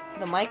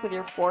mic with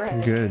your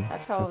forehead. Good.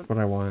 That's what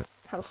I want.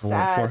 How I want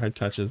sad. forehead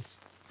touches.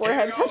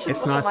 Forehead touches.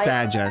 It's with not the mic.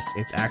 sad, Jess.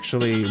 It's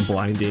actually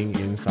blinding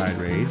inside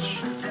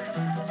rage.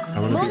 I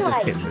want to beat this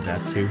kitten to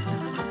death, too.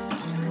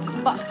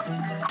 Fuck.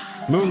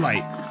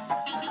 Moonlight!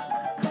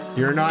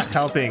 You're not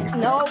helping.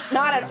 No,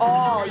 not at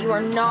all. You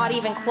are not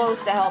even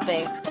close to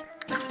helping.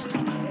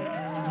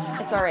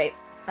 It's alright.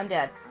 I'm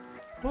dead.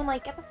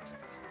 Moonlight, get the...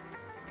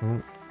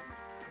 Don't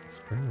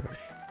spring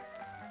it.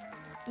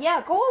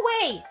 Yeah, go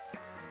away!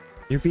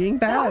 You're being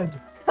bad.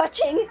 Stop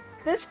touching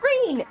the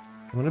screen!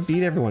 I want to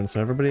beat everyone so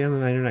everybody on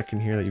the internet can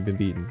hear that you've been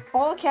beaten.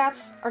 All the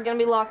cats are gonna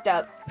be locked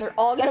up. They're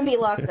all gonna be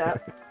locked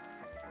up.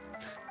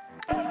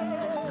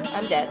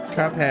 I'm dead.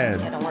 So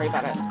Cuphead. yeah, don't worry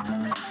about it.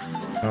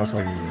 Oh, so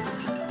I can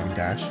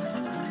dash.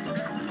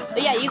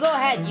 But yeah, you go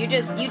ahead. You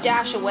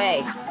dash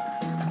away.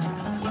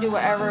 You do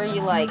whatever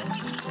you like.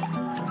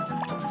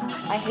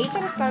 I hate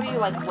that it's gotta be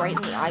like right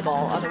in the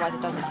eyeball, otherwise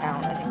it doesn't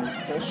count. I think that's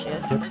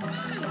bullshit. Yep.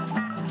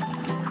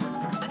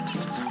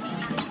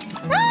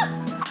 Ah!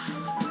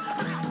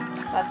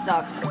 That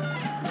sucks.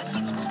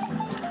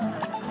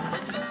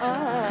 I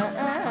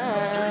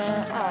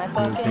It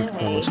fucking takes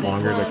hate much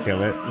longer to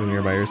kill it when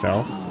you're by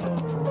yourself.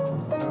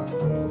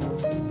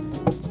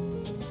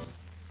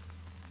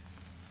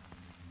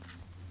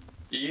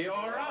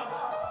 You're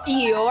up.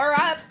 You're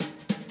up.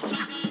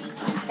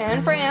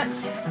 And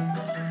France.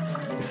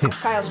 It's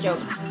Kyle's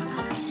joke.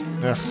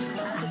 Ugh.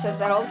 He says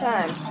that all the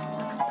time.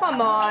 Come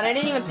on, I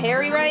didn't even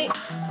parry right.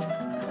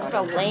 What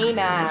a lame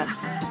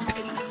ass.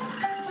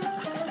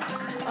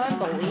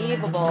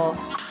 Unbelievable.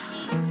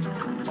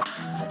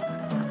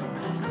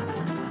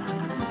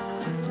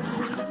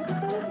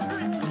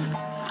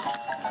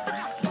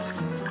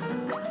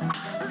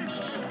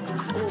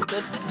 Ooh,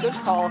 good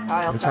call,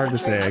 Kyle. It's hard to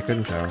say, I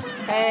couldn't tell.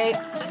 Hey.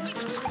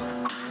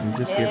 You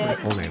just give my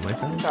full name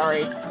like that?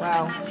 Sorry.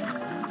 Wow.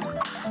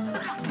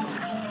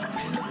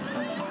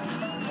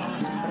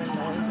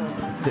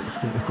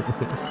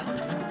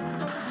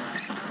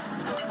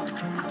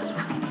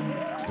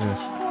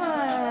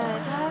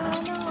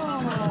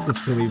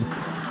 It's really...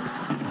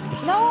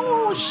 No!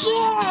 No, shit!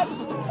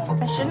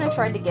 I shouldn't have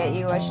tried to get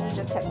you. I should have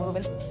just kept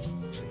moving.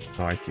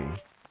 Oh, I see.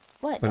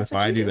 What? But That's if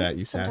what I you do that,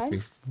 you sass me.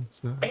 sometimes.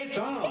 It's not. It's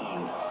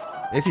on.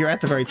 If you're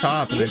at the very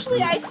top.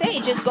 Usually I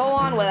say just go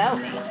on without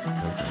me.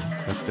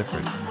 Okay, that's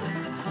different.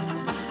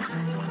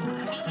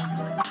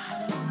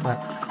 Slap.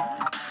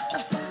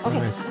 Okay.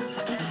 Nice.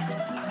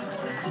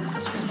 I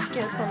was really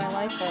scared for my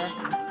life there.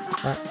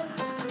 Slap.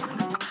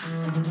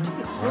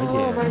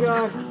 Oh yeah. my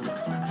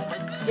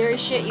god. Scary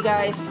shit, you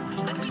guys. I don't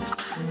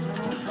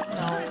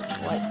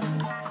know what you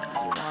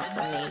want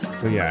from me.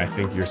 So yeah, I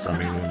think you're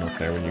summoning them up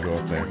there when you go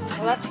up there.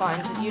 Well, that's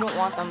fine, because you don't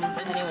want them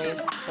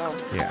anyways, so...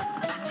 Yeah.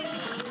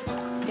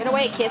 Get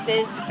away,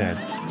 kisses! Dead.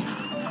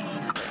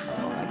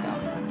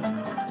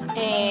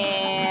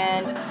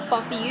 And...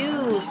 fuck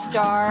you,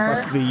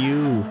 Star! Fuck the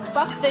you.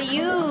 Fuck the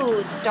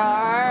you,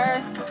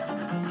 Star!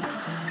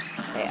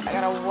 Okay, I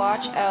gotta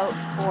watch out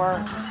for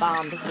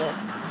bombs.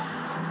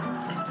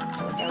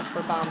 Look out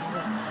for bombs.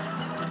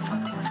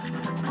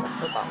 Look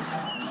for bombs.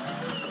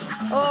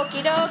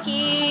 Okie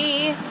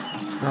dokie!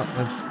 Oh,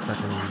 I'm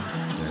fucking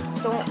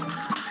there. Don't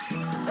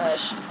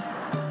rush.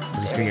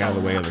 I'm just getting out of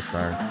the way of the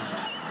star.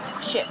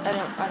 Shit, I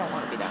don't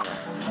want to be down there.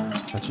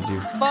 Thought you do.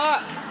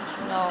 Fuck!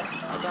 No,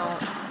 I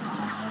don't.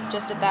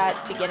 Just at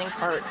that beginning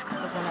part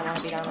is when I want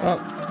to be down there.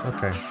 Oh,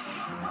 okay.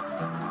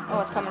 Oh,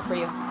 it's coming for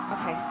you.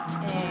 Okay.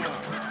 And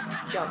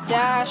jump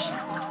dash.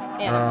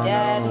 And I'm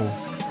dead.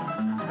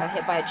 No. Got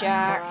hit by a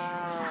jack.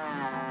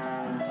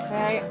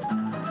 Okay.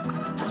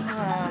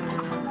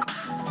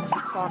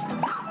 Fuck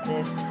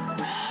this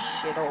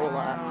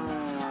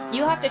shitola.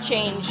 You have to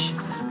change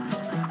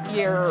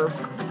your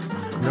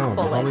No, the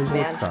bullets, homing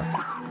man. bullet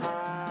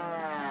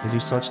tuck. They do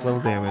such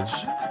little damage.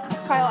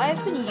 Kyle,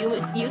 I've been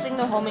using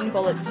the homing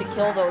bullets to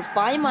kill those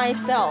by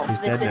myself He's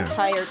this dead now.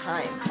 entire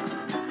time.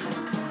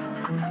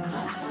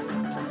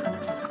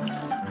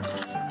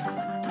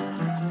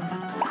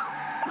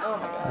 Oh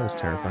my god. That was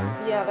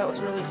terrifying. Yeah, that was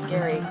really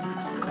scary.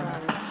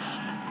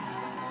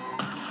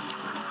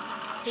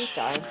 Please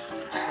die.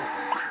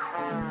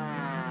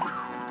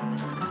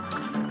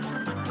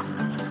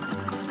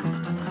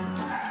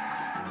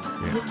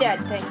 Yeah. He's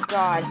dead, thank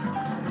God.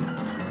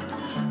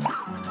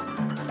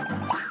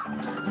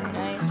 Very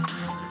nice.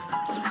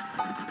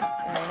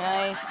 Very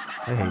nice.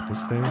 I hate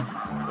this thing.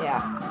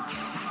 Yeah.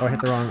 Oh, I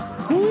hit the wrong.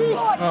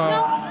 Oh,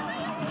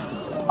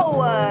 no!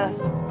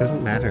 Oh,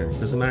 Doesn't matter.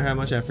 Doesn't matter how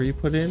much effort you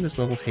put in. This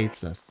level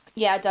hates us.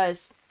 yeah, it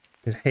does.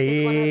 It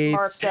This one has hates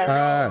marked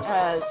us.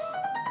 as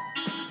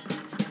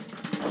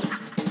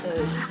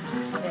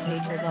the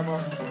hatred level.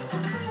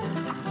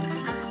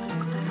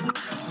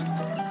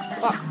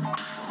 Fuck.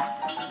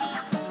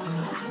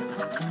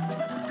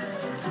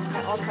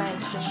 At all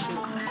times, just shoot.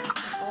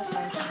 At all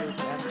times, shoot,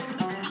 yes.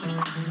 You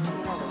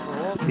know the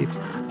rules. Beep.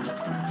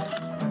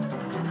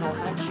 At all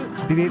times, shoot.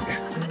 Beep, beep. Yeah,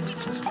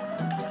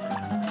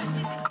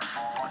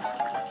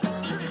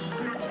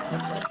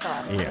 that's what I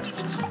thought. Yeah.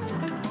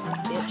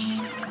 Bitch.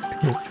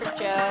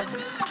 Tricked ya.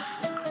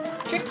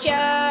 Tricked ya!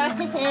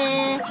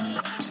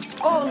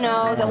 Oh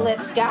no, the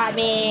lips got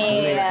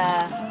me!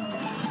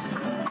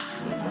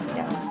 Please let me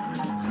down.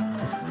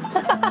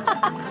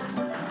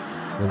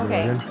 Was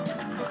Okay. it good?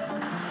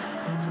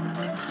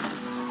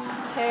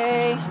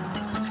 Okay.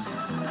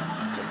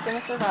 Just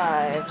gonna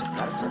survive. Just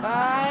gotta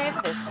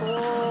survive this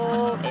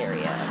whole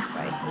area, because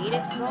I hate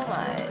it so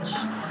much.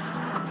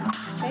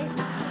 Okay,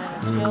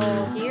 I'm gonna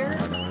chill here.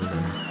 Oh, no, no.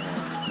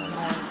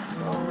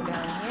 Go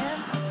down here.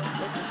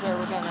 This is where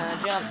we're gonna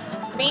jump.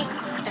 Beep!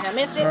 And I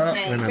missed it. Oh,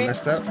 and and I beep.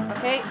 messed up.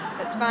 Okay,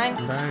 that's fine.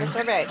 I'm dying. It's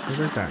alright.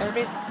 Everybody's dying.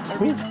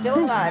 Everybody's still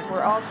alive.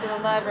 We're all still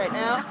alive right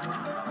now.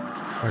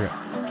 Okay.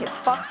 Okay,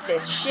 fuck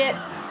this shit.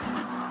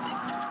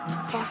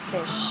 Fuck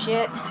this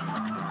shit.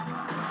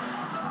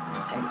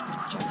 Okay,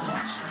 jump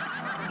dash.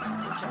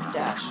 Jump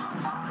dash.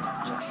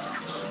 Jump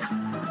dash.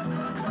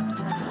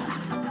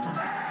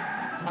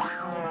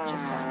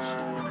 Just dash.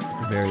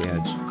 The very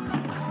edge.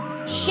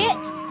 Shit!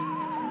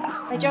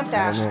 I jump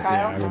dash, I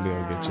Kyle. won't be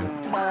able to get you.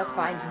 No, that's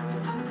fine.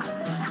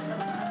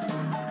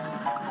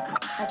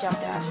 I jump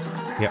dashed.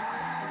 Yep.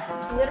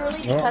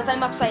 Literally, because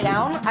I'm upside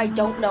down, I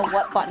don't know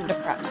what button to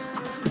press.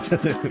 It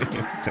doesn't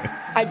make sense.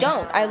 I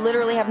don't. I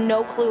literally have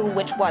no clue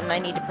which button I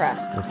need to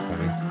press. That's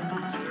funny.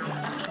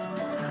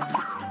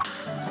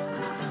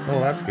 Oh,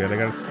 that's good. I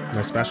got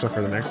my special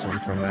for the next one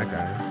from that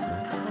guy. So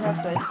That's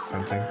good. that's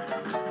something.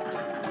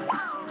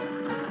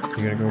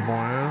 You gonna go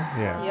ball now?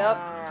 Yeah. Yep.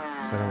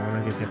 So I don't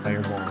want to get hit by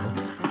your ball.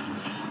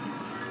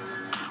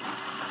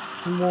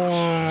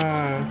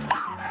 Wah.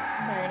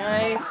 Very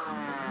nice.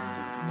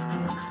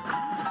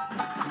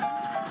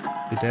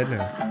 You're dead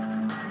now.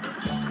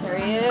 There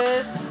he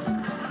is.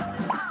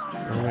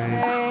 Go away.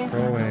 Okay. Go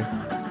away.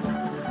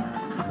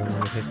 So I'm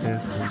gonna hit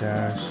this and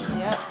dash.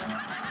 Yep.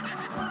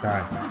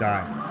 Die.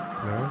 Die.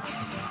 No?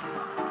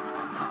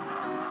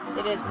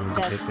 It is. I'm It's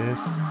gonna dead. hit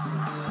this.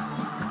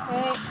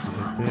 Okay.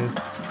 Hit this.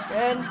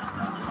 Good.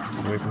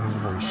 Get away from him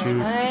before he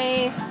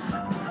Very shoots. nice.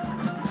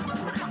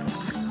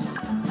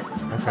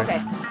 Okay.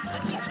 Okay.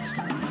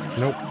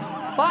 Nope.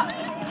 Fuck.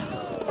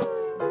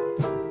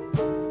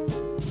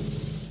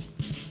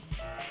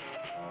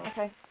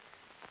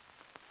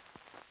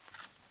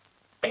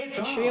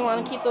 You sure you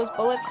want to keep those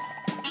bullets?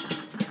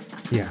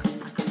 Yeah.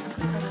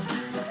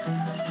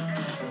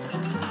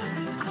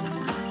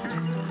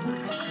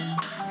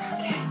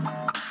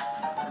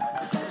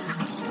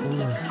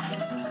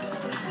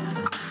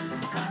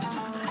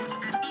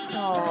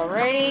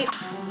 Alrighty.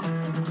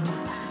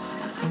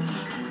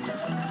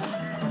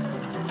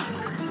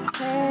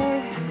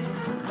 Okay.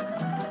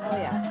 Oh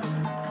yeah.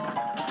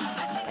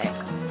 Okay.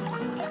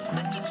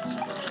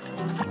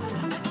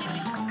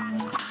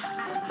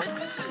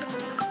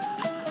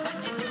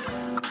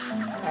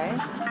 Okay.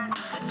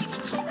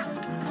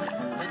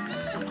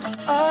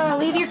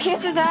 Leave your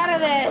kisses out of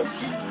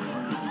this.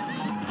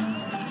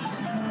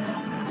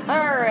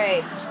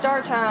 Alright,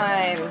 star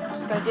time.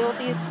 Just gotta deal with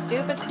these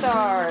stupid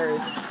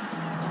stars.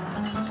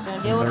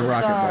 Gonna deal with the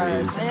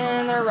stars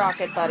and their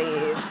rocket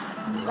buddies.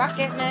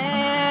 Rocket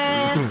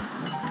Man!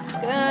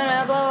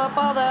 Gonna blow up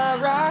all the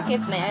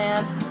rockets,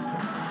 man.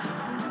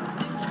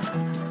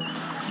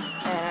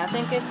 And I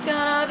think it's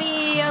gonna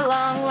be a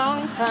long,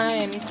 long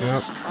time.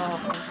 Yep.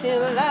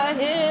 Until I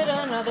hit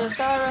another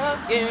star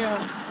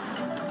again.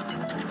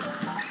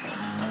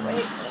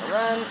 Wait,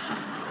 run.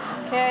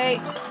 Okay,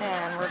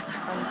 and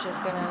I'm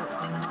just gonna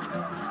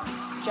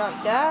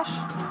jump dash.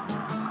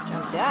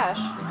 Jump dash.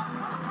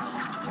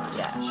 Jump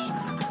dash.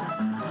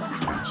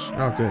 Dash.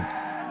 Oh, good.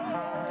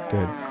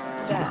 Good.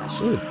 Dash.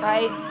 Good.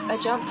 I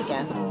jumped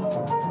again.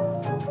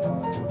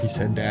 You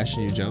said dash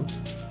and you jumped?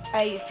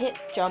 I hit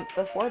jump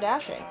before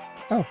dashing.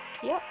 Oh.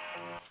 Yep.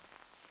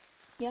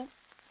 Yep.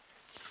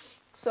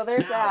 So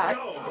there's that.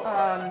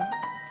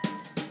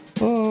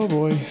 Oh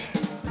boy.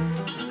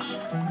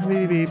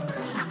 Beep beep.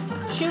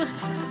 Shoost,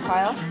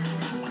 Kyle.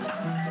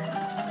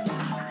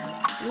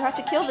 You have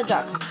to kill the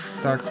ducks.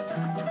 Ducks.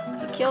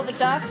 You kill the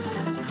ducks,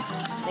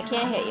 they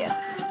can't hit you.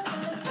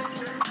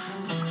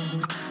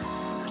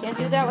 Can't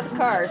do that with the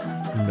cars.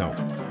 No.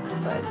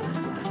 But you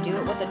can do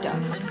it with the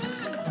ducks.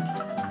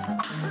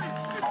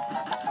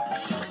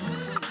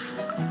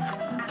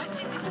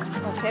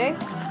 Okay.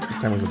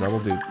 That was a double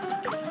dude.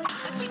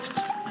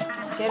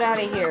 Get out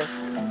of here.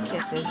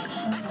 Kisses.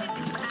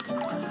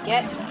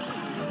 Get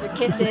your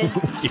kisses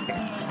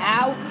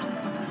out.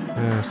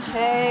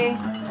 Okay.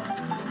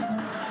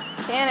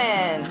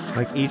 Cannon.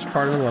 Like each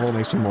part of the level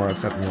makes me more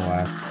upset than the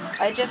last.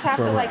 I just have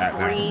to like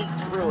breathe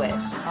now. through it,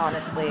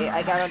 honestly.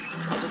 I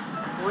just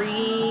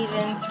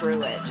breathing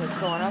through it. Just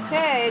going,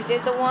 okay,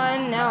 did the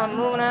one, now I'm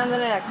moving on to the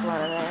next one.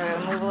 And then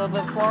I'm gonna move a little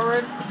bit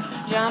forward,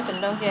 jump and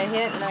don't get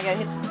hit, and then I gotta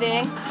hit the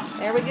thing.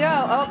 There we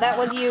go. Oh, that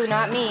was you,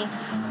 not me.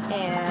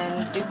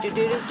 And do.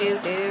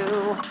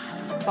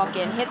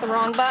 Fucking hit the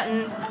wrong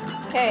button.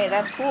 Okay,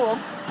 that's cool.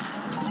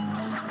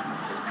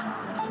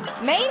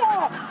 Made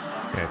it!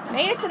 Okay.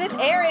 Made it to this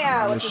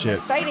area, which is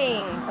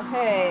exciting.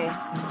 Okay.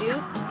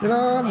 Do. Get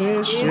on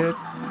this shit.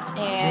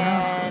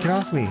 And get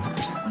off me.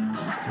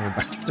 Little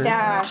bastard.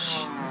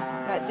 Dash.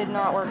 That did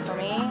not work for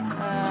me.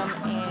 And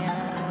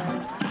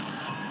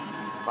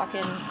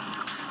fucking.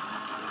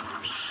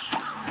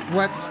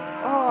 What?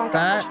 Oh, I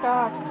got pushed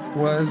off.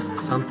 Was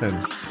something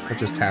that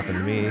just happened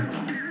to me.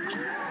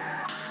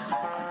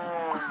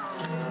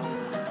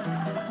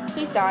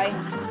 Please die.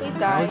 Please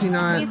die. How is he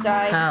not? Please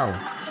die. How?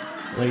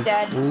 Like, He's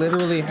dead.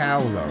 Literally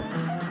how, though?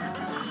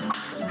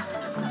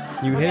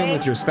 You hit him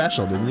with your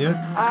special, didn't you?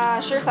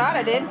 Sure thought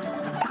I did.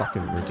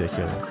 Fucking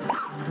ridiculous.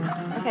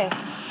 Okay.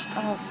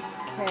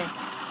 Okay.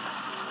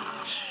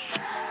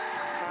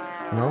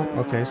 No?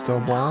 Okay, still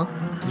blah?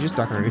 You just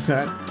duck underneath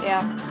that?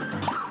 Yeah.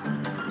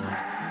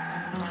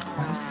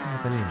 What is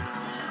happening?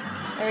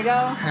 There we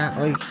go.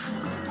 Like...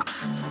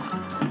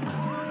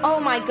 Oh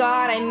my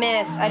god, I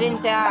missed. I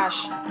didn't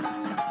dash.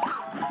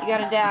 You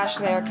gotta dash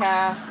there,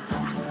 Ka.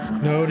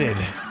 Noted.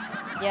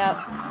 Yep.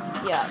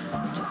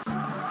 Just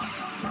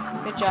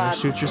good job. Don't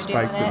shoot your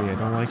spikes at me. I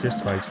don't like your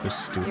spikes. They're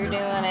stupid. You're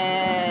doing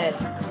it.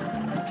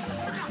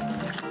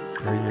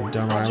 Are you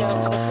dumb Watch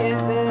out for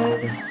the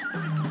kisses.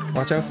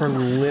 Watch out for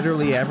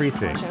literally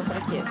everything. Watch out for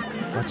the kisses.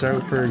 Watch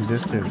out for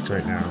existence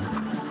right now.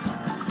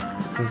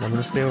 Says I'm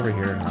gonna stay over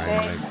here and hide.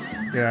 Okay.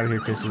 Like, get out of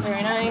here, kisses.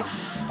 Very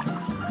nice.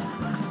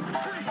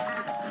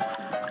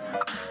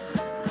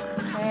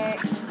 Okay.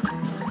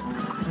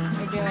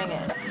 You're doing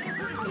it.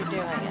 You're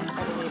doing it.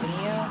 I believe in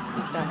you.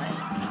 You've done it.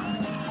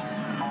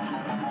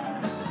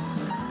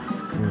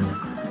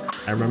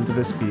 I remember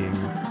this being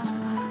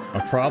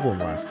a problem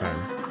last time.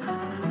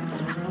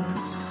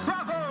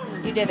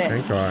 You did it.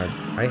 Thank God.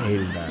 I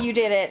hated that. You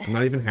did it. I'm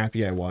not even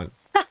happy I won.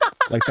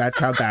 Like, that's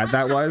how bad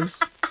that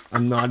was.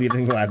 I'm not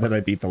even glad that I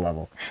beat the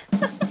level.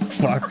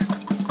 Fuck.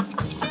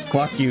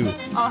 Fuck you.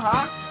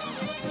 Uh-huh.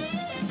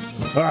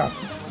 Ah.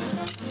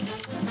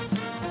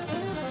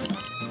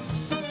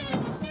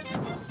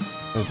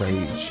 The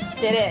rage.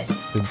 Did it.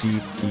 The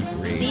deep, deep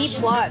rage. Deep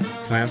plus.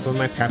 Can I have some of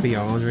my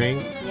papillon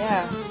drink?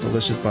 Yeah.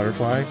 Delicious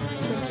butterfly?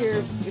 Take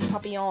your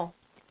papillon.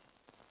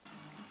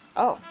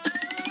 Oh.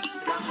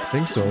 I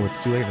think so.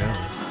 It's too late now.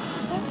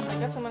 Well, I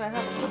guess I'm gonna have a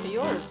sip of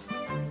yours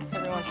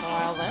every once in a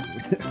while then.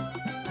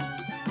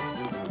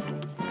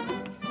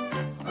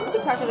 You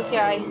can talk to this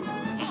guy.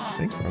 I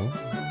think so.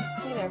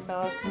 Hey there,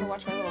 fellas. Come to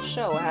watch my little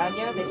show, have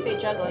ya? They say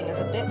juggling is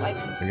a bit like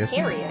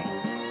carrying.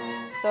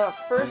 The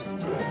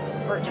first,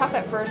 or tough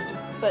at first,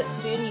 but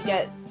soon you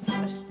get,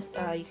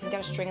 you can get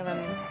a string of them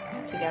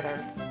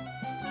together.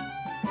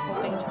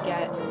 Hoping to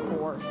get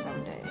 4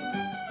 someday.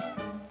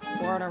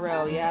 4 in a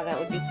row, yeah, that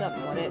would be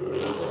something, wouldn't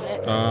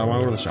it? I want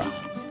to go to the shop.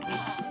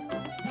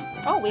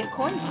 Oh, we have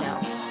coins now.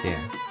 Yeah.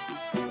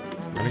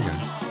 Running gun.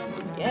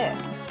 Yeah.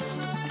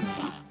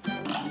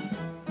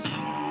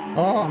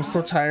 Oh, I'm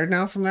so tired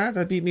now from that.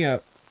 That beat me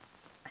up.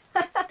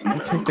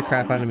 It kicked the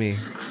crap out of me.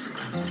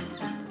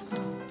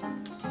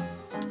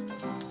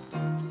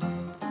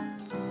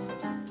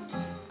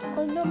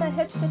 Oh no, my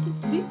headset is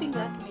beeping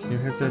at me. Your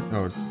headset?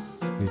 Oh, it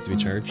needs to be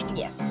charged?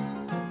 Yes.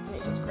 Let me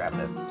just grab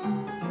it.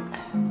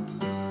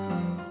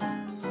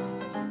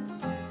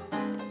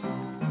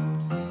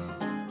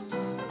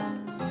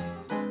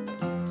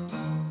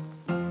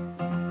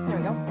 There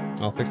we go.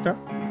 All fixed up?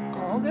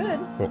 All good.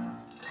 Cool.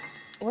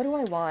 What do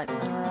I want?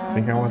 I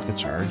think I want the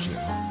charge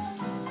now.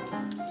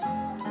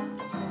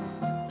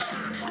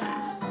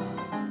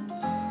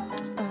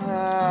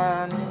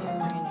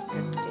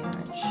 Good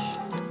damage.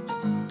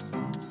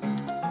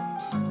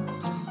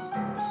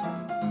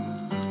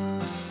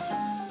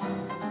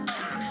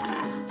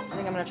 I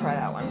think I'm gonna try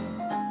that one.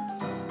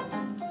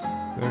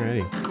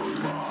 Alrighty.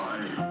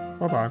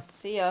 Bye-bye.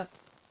 See ya.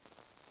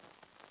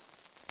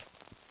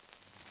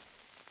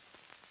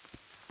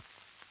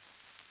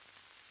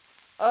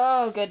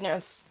 Oh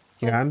goodness.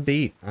 Yeah, I'm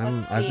beat.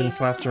 I've been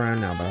slapped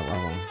around now by that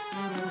level.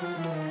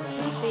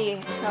 Let's see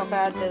how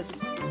bad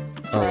this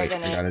Oh wait,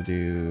 dragon I gotta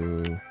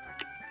do...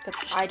 because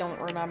I don't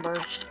remember.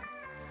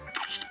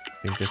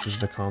 I think this is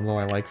the combo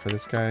I like for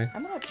this guy.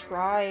 I'm gonna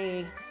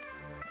try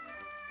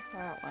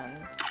that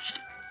one.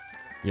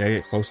 Yeah, I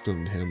get close to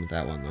him to hit him with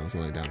that one though. It's the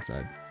only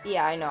downside.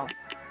 Yeah, I know.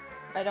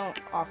 I don't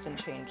often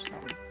change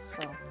them,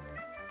 so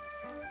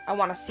I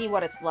want to see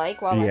what it's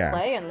like while I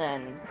play, and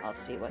then I'll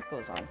see what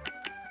goes on.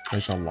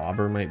 Like the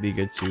lobber might be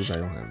good too, but I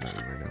don't have that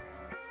one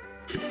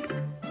right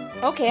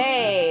now.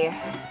 Okay,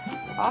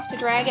 off to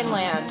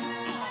Dragonland.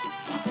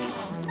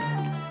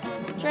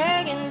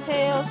 Dragon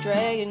Tales,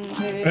 Dragon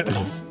Tales.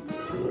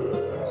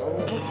 It's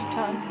almost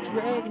time for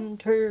Dragon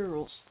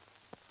Tales.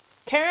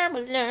 Come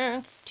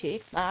along,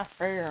 take my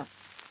hair.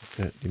 That's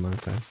it,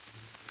 demonetized.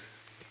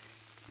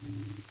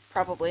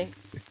 Probably,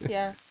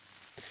 yeah.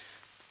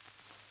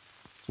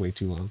 It's way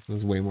too long. It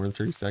was way more than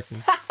 30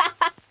 seconds.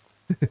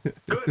 Good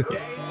day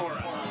for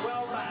us.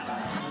 Well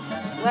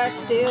done.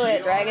 Let's do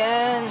it,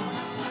 dragon.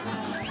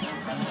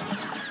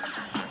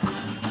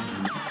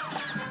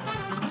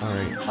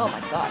 Alright. Oh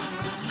my god.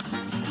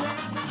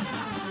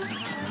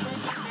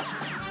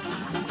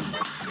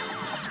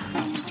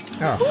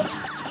 Oh. Oops.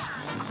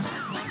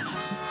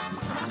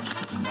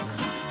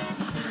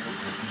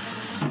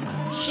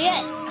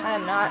 Shit! I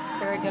am not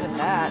very good at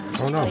that.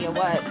 Oh no. Tell you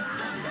what.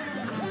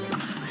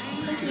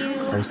 Thank you.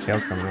 There's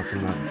tails coming up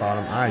from that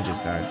bottom. I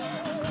just died.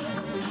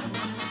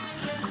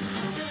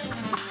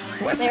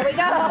 There we go.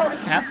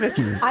 What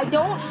happens? I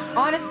don't,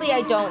 honestly,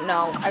 I don't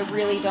know. I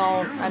really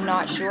don't. I'm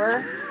not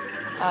sure.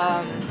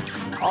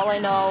 All I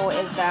know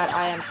is that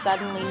I am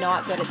suddenly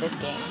not good at this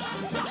game.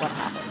 That's what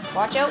happens.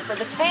 Watch out for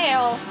the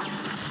tail.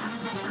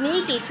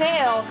 Sneaky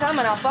tail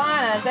coming up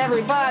on us,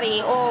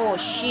 everybody. Oh,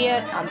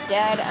 shit. I'm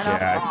dead and I'm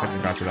Yeah, I gone. couldn't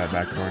have got to that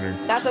back corner.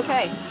 That's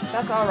okay.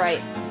 That's all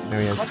right. Now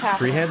he has What's 3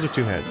 happening? heads or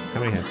 2 heads?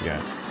 How many heads you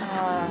got?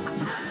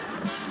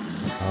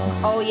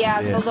 Oh,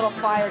 yeah, this. those little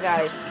fire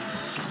guys.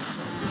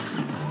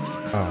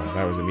 Oh,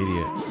 that was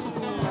immediate.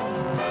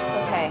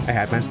 Okay. I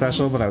had my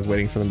special, but I was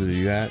waiting for them to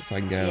do that so I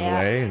can get out of the Yeah.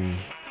 way, and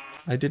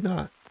I did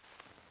not.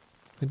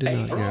 I did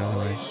not get out of the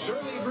way.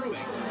 Shirley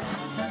Brewing.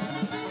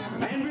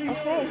 And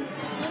Okay.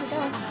 Here we go.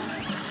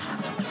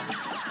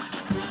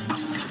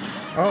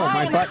 Oh,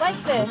 my Fine, butt. I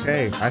like this.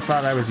 Okay, I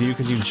thought I was you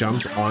because you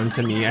jumped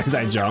onto me as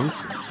I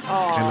jumped,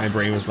 and my Oh,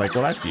 brain was like,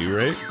 well, that's you,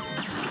 right?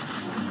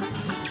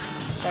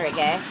 sorry,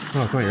 gay.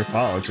 No, it's not your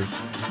fault. It's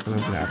just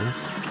sometimes it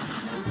happens.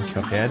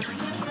 Cuphead.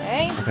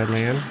 Okay. Cuphead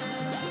land.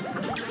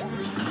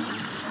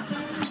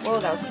 Whoa,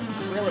 that was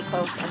really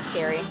close and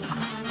scary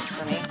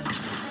for me. In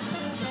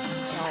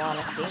all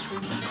honesty.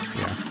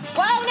 Yeah.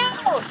 Whoa, no!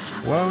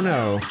 Whoa,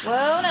 no.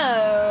 Whoa,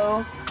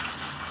 no!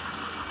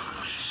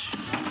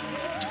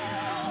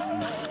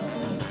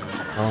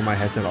 Oh, my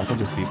headset also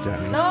just beeped at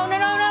me. No, no,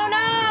 no, no,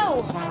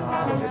 no!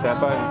 Hit that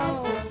button.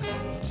 No.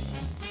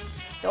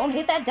 Don't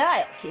hit that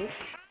dial,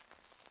 kids.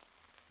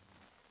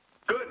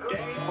 good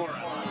day for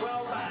us.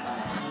 Well done.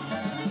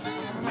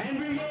 And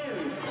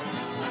begin.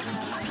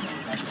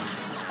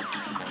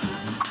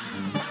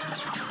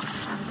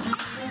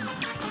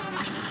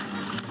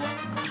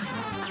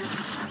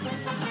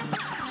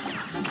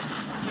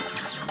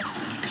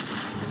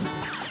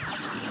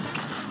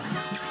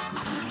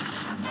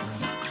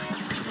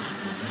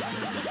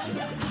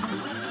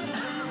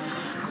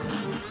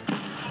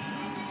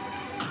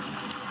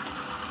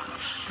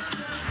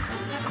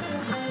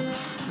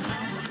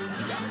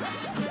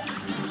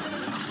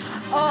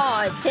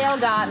 Oh, his tail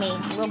got me.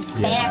 Little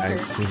Yeah, I bastard.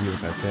 sneaky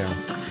with that tail.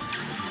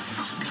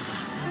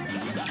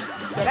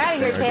 Get out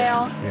of here,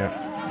 Tail.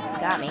 Yeah.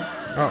 Got me.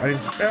 Oh, I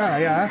didn't.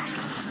 Yeah.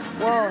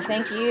 Whoa,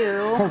 thank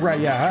you. Oh right,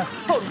 yeah.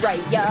 Oh,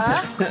 right,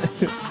 yeah.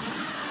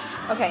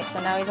 Okay, so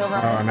now he's over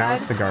on this Oh, now side.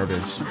 it's the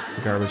garbage. It's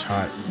the garbage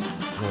hot.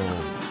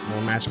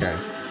 Little match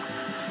guys.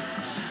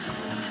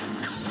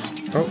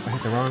 Oh, I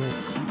hit the wrong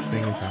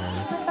thing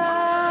entirely.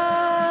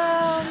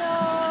 Oh,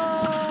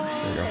 no.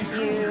 There we go. Thank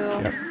you.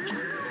 Yep.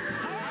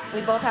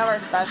 We both have our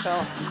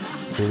special.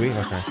 Do we?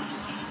 Okay.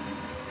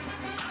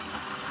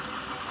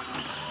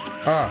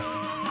 Ah,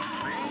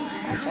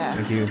 Gotcha.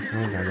 thank you.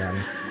 Oh, God, got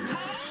me.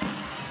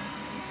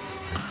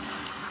 Nice.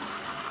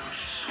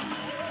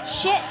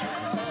 Shit!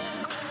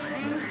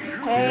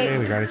 Okay, Hey.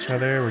 we got each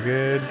other. We're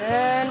good. Good.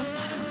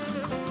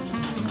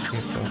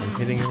 Can't tell if I'm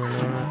hitting him or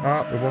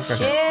not. Oh, we both got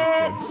hit.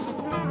 Shit!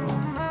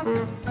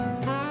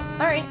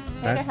 Alright,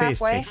 That phase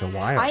halfway. takes a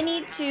while. I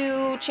need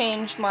to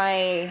change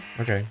my...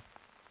 Okay.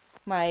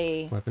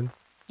 My... Weapon?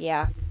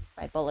 Yeah,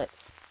 my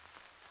bullets.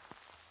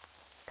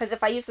 Because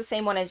if I use the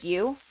same one as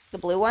you, the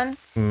blue one,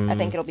 I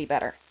think it'll be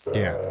better.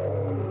 Yeah.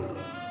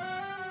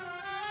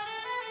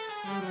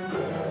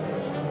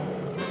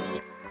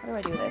 How do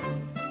I do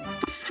this?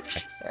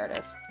 X. There it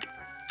is.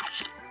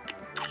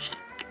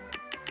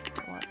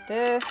 I want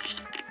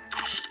this.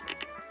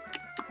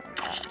 And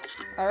that.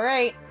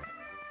 Alright.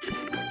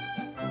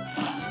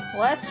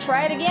 Let's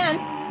try it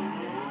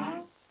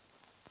again.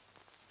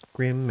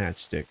 Grim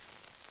Matchstick.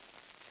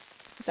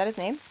 Is that his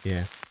name?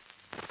 Yeah.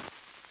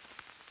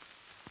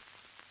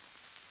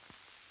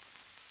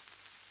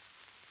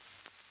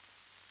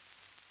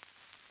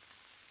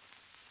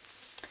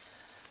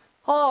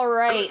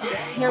 Alright,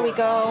 here we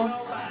go.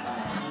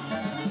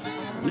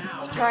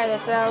 Let's try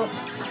this out.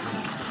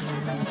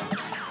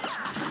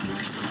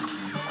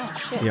 Oh,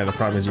 shit. Yeah, the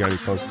problem is you gotta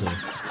be close to him.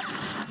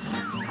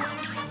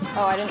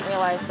 Oh, I didn't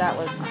realize that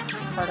was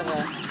part of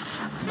the...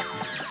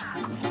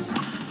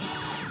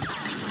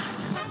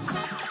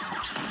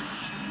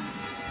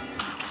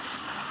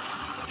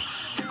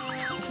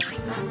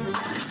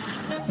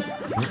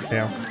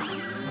 Tail.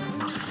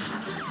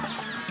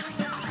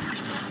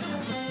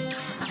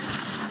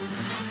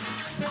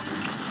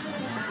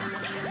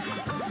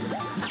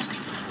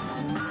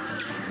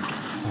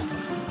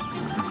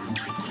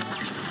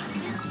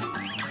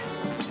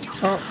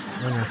 Oh,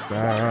 I messed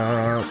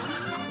up.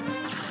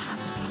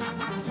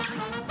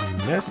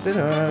 Messed it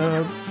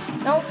up.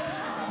 Nope.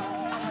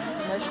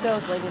 And there she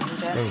goes, ladies and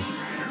gentlemen.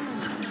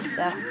 Oh,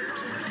 Death.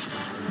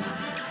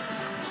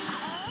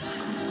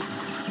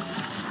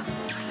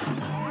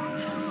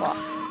 Fuck.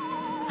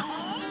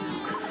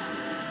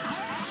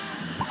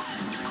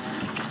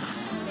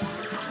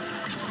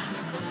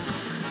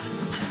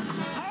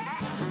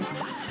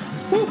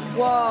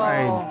 Whoa.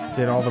 I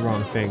did all the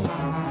wrong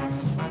things.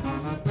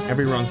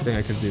 Every wrong thing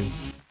I could do.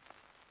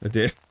 I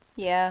did.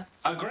 Yeah.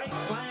 A great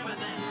slam and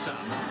then some.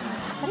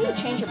 How do you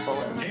change your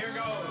bullets? Here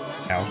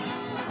goes. Ow.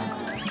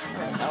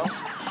 There we go.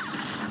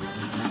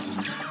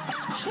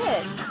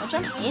 Shit. I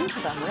jumped into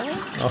them, really?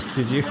 Oh,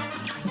 did you?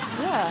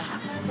 Yeah.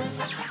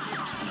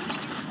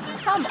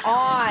 Come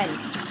on.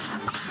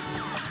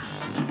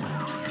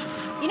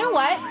 You know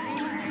what?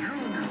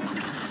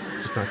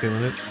 Just not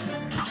feeling it?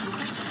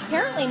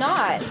 Apparently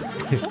not.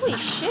 Holy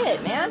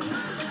shit, man.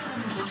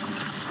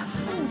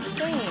 That's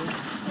insane.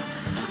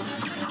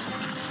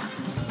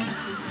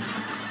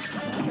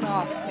 Knock it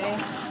off, okay?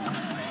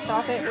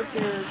 Stop it with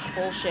your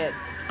bullshit.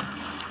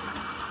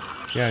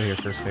 Get out of here,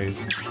 first phase.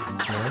 No?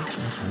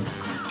 Okay.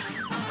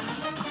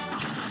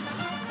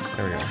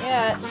 There we go.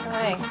 Yeah,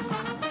 try.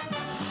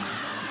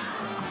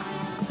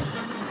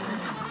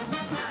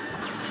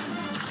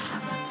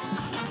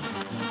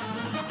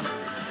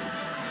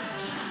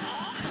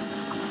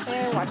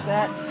 There, watch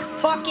that.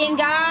 Fucking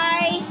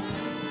guy!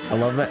 I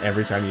love that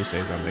every time you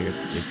say something, it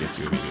gets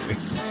you immediately.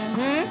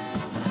 Mm-hmm.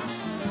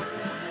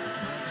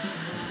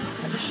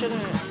 I just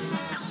shouldn't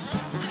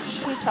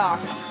talk.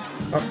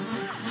 Oh,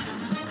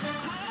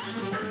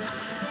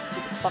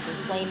 Stupid fucking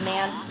flame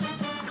man.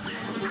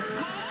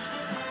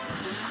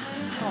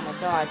 Oh my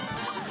god.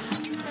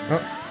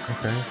 oh,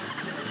 okay.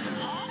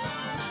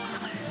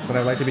 But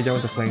I'd like to be done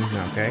with the flames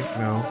now, okay?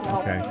 No? No.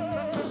 Okay.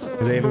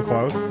 Is it even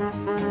close?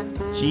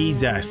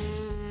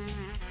 Jesus!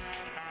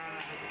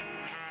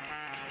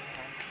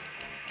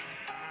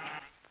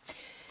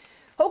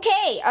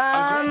 Okay,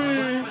 And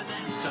then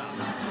some.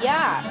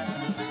 yeah.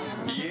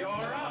 You're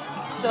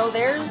up. So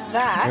there's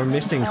that. We're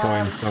missing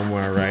coins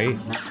somewhere, right?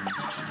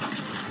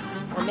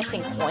 We're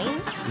missing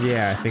coins?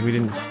 Yeah, I think we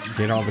didn't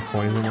get all the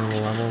coins on one of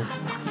the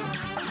levels.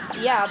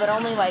 Yeah, but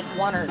only like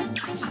one or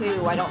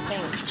two, I don't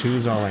think.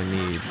 2's all I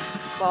need.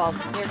 Well,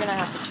 you're gonna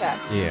have to check.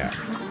 Yeah.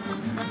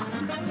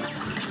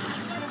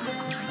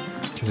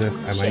 Because if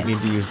I might Shit.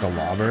 need to use the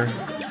lobber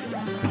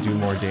to do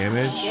more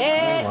damage.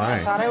 Shit! Oh, I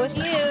why? thought I was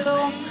you.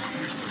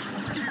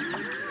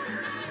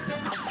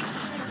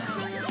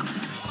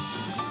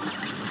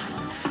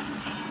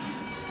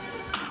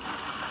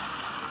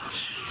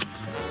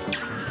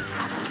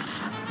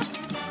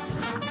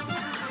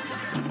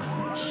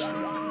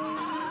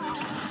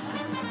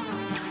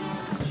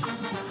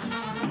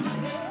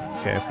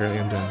 Okay, apparently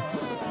I'm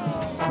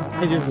done.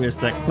 I just missed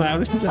that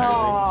cloud entirely.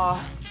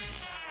 Oh.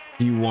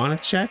 Do you want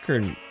to check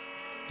or want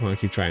to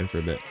keep trying for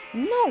a bit?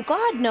 No,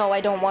 God, no.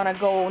 I don't want to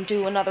go and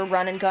do another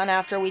run and gun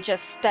after we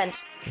just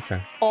spent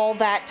all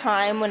that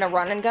time in a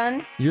run and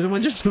gun. You're the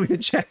one just told me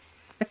to check.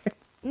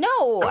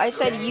 No, I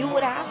said you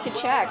would have to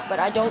check, but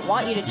I don't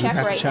want you to check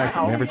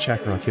now. Never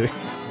check or I'll kill you.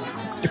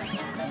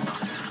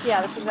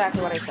 Yeah, that's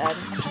exactly what I said.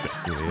 Just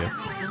messing with you.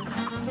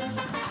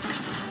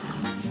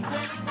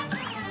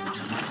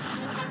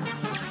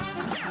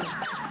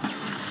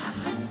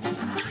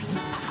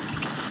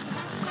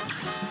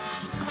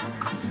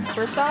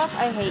 First off,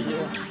 I hate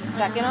you.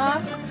 Second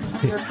off,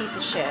 you're a piece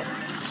of shit.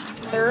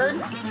 Third,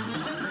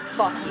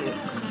 fuck you.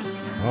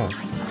 Oh.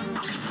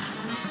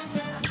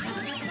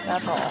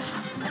 That's all.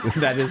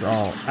 That is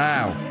all.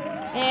 Ow.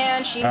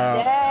 And she's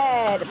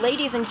dead.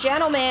 Ladies and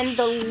gentlemen,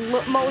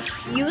 the most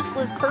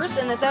useless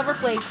person that's ever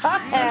played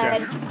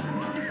Cuphead.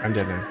 Okay. I'm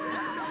dead now.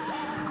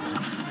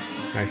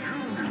 Nice.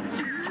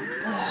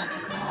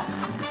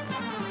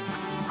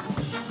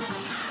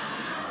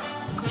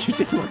 You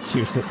see the most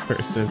useless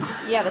person.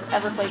 Yeah, that's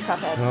ever played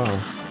Cuphead. Oh.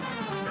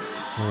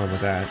 What was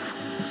it that?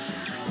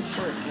 I'm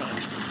sure it's me.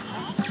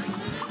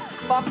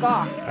 Fuck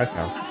off. I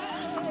fell.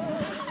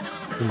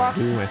 Fuck.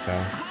 Ooh, I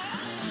fell.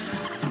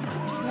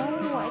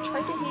 No, I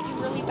tried to hit you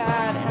really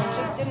bad and it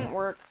just didn't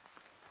work.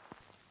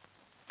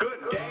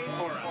 Good day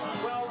or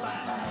well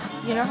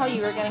done. You know how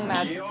you were getting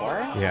mad before?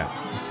 Yeah,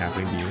 it's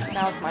happening to you.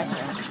 Now it's my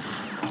turn.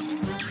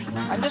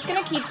 I'm just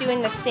gonna keep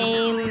doing the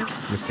same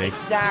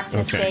exact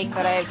mistake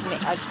that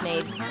I've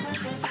made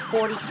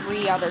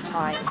 43 other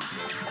times.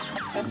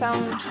 Does that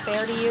sound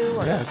fair to you?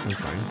 Or? Yeah, that sounds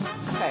fine.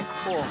 Okay,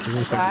 cool. Doesn't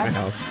I'm affect my glad,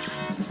 health.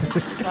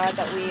 glad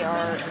that we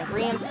are in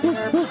agreement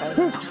there.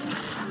 Because...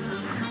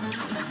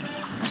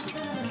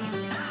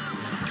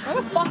 Where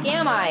the fuck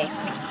am I?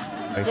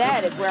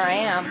 Dead is where I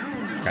am.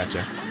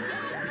 Gotcha.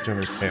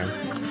 Drummer's tail.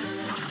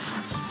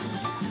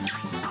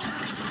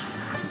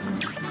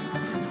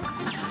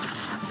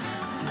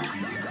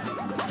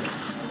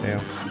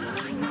 Tail.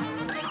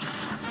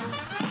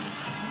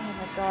 Oh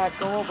my god,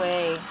 go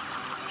away.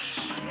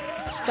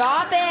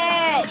 Stop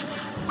it!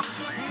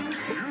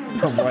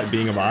 From what,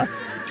 being a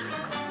boss?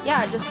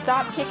 Yeah, just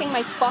stop kicking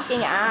my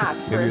fucking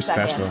ass for Maybe a you're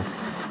second. special.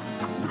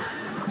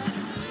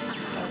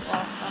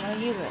 Well, I'm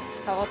gonna use it.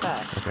 How about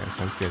that? Okay,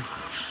 sounds good.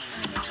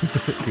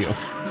 Deal.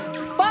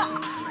 Fuck!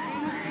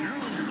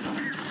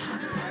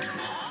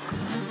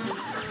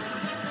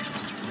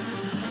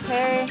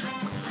 Okay.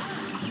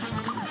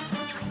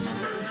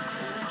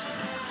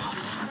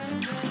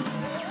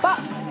 Fuck!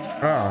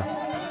 Oh.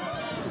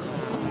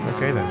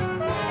 Okay then.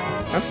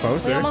 That's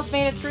close. We almost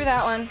made it through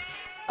that one.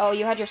 Oh,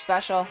 you had your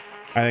special.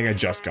 I think I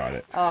just got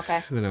it. Oh,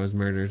 okay. And then I was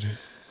murdered.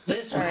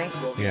 Alright.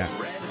 Yeah.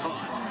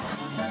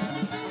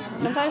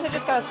 Sometimes I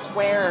just gotta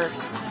swear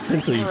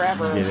Until you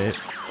forever. get it.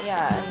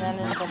 Yeah, and then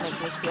it'll make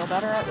me feel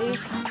better at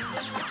least.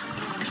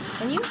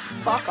 Can you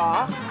fuck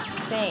off?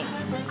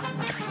 Thanks.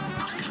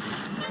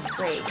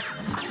 Great. I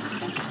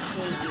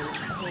hate you.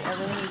 I hate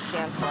everything you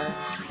stand for.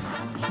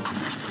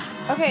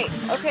 Okay,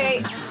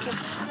 okay.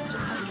 Just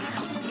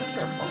be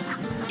careful.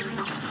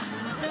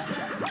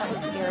 That was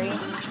scary.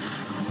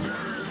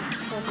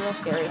 That was real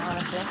scary,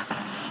 honestly.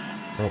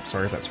 Oh,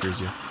 sorry if that screws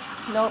you.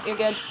 Nope, you're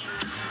good.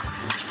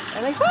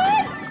 Everything's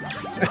fine!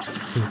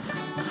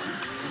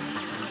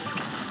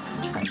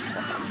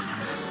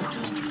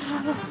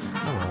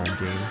 Come on,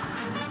 game.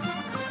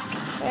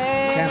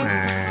 Hey.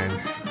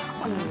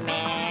 Come on.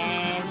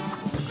 Man.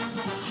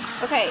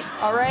 Okay,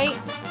 alright?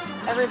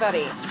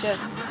 Everybody,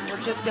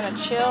 we're just gonna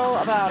chill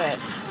about it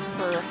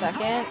for a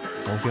second.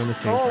 Don't be on the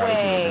same Go card as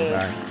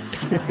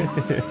me,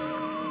 away.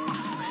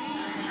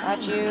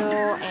 Got you,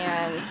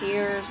 and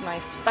here's my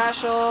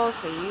special,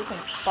 so you can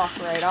fuck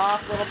right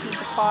off, little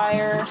piece of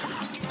fire.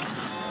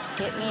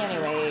 Hit me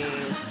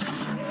anyways.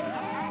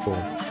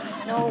 Cool.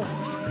 No.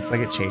 It's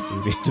like it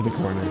chases me to the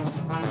corner.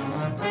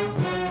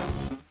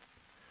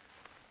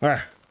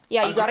 Ah.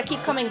 Yeah, you gotta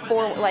keep coming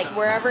forward, like,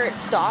 wherever it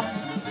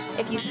stops.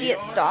 If you see it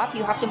stop,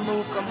 you have to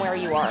move from where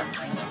you are.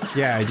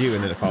 Yeah, I do,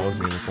 and then it follows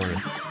me in the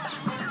corner.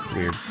 It's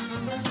weird.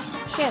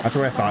 Shit. That's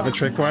what I thought the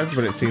trick was,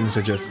 but it seems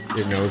to just,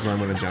 it knows when I'm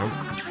gonna jump.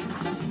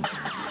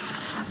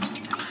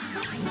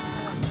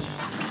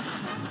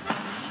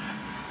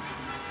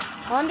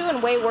 Well, I'm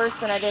doing way worse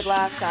than I did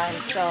last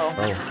time, so...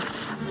 Oh.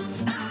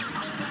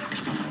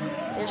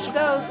 There she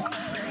goes.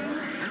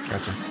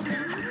 Gotcha.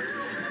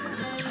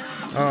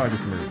 Oh, I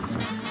just murdered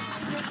myself.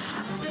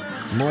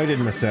 Moided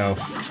myself.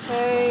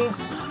 Okay.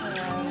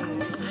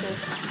 And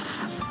just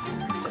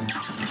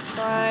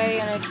try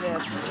and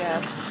exist,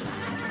 Jess.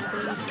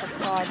 Please, for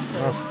God's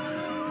sake. Oh.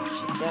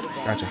 She's dead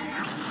again. Gotcha.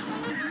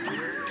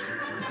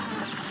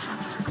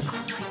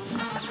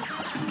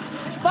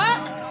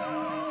 Fuck!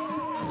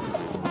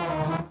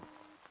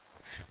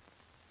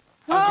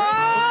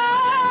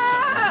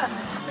 Ah!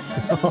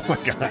 Oh my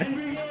god.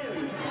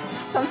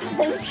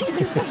 Sometimes you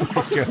just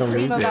have to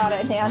scream about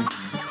it, man.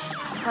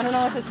 I don't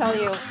know what to tell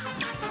you.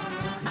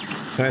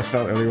 That's how I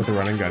felt earlier with the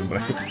running gun, but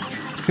I feel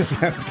like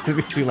that was gonna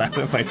be too loud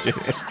if I did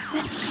it.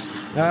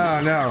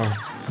 Oh no.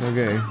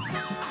 Okay.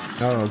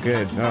 Oh,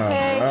 good.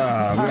 Okay.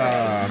 Blah,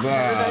 Alright. blah,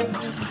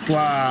 Everybody,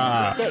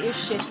 blah. just get your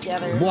shit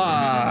together.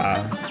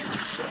 Blah.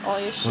 Get all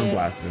your shit. I'm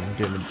blasting. I'm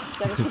getting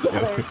Get it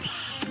together.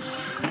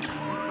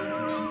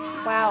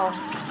 Wow.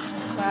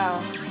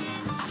 Wow.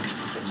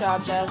 Good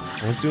job, Jess.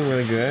 I was doing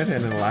really good,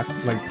 and in the last,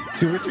 like,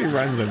 2 or 3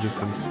 runs, I've just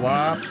been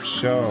slop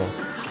show.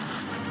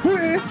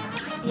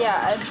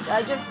 Yeah,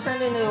 I just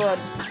turned into a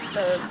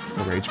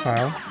rage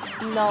pile?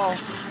 no,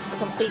 a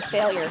complete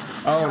failure.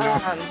 Oh, no.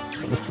 I've turned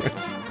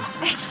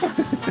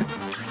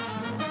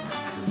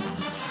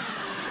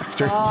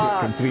into a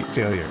complete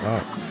failure. Oh.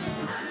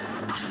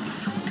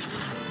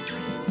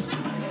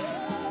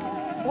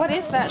 What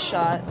is that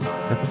shot?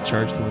 That's the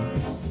charged one.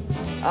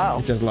 Oh.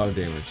 It does a lot of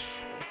damage.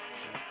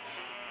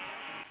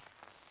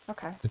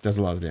 Okay. It does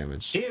a lot of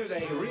damage.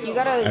 You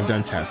gotta... I've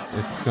done tests.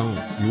 It's don't.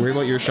 You worry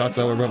about your shots,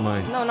 I'll worry about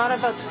mine. No, not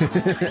about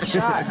the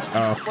shot.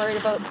 Oh. I'm worried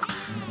about...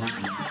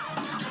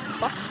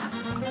 Fuck.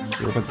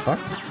 You worried about the fuck?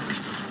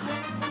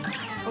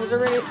 I was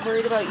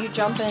worried about you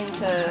jumping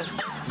to...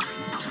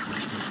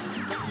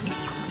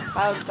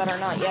 clouds that are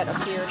not yet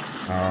appeared.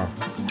 Oh.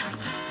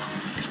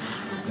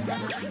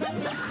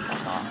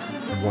 Fuck off.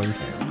 One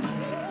tail.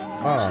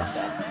 Look Oh.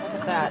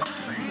 at that.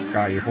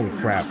 God, you holy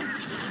crap.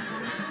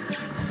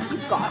 You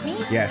got me?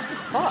 Yes.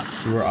 Fuck.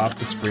 You were off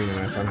the screen and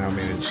I somehow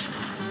managed.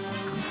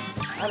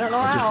 I don't know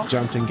I how. just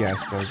jumped and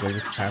guessed. I was like,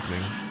 this is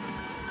happening.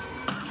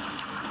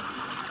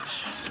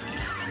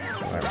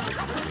 Oh, that was a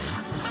good game.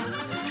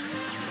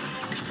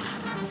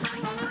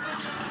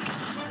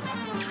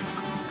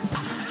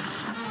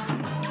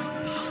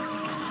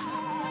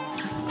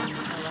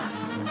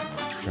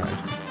 Tried.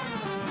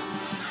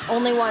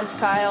 Only once,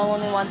 Kyle.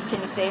 Only once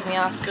can you save me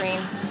off screen.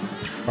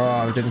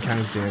 Oh, it didn't count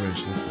as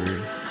damage. That's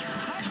weird.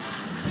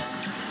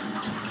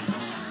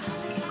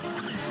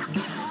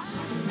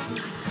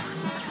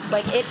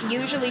 Like, it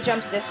usually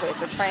jumps this way,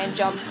 so try and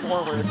jump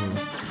forward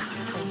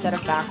instead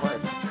of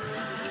backwards.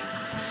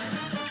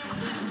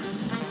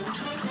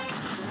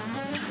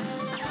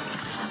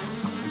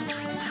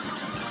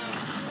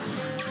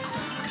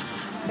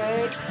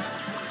 Okay. You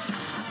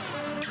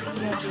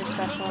have to do your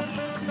special.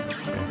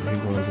 Okay,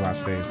 he's one of his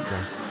last phase, so.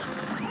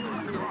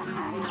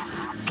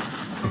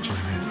 Switching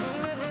this.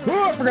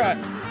 Oh, I forgot!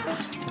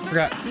 I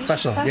forgot.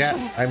 Special.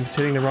 Yeah, I'm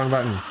hitting the wrong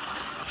buttons.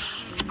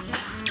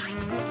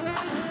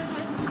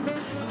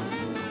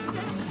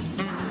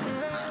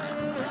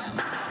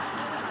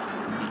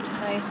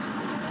 Nice.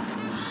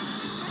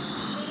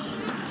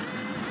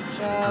 Good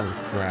job.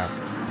 Oh, crap.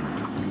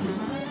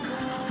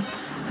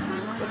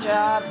 Good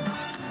job.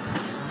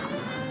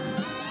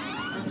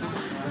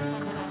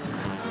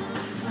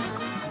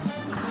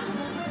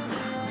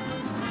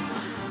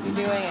 You're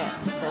doing it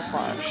so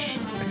far.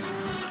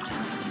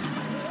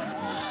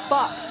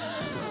 Fuck.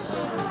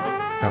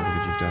 Can't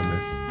believe you've done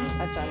this.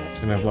 I've done this.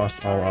 And I've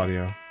lost all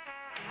audio.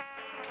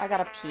 I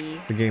gotta pee.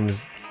 The game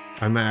is...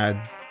 I'm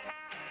mad.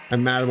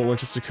 I'm mad about what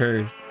just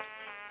occurred.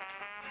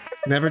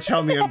 Never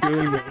tell me I'm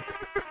doing this.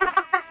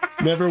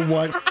 Never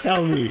once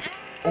tell me,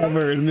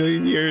 ever in a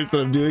million years, that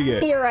I'm doing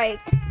it. You're right.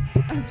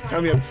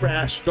 Tell me I'm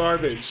trash,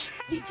 garbage.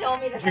 You tell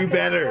me that You I'm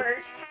better. the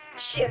worst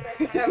shit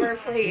I've ever You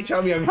played.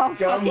 tell me I'm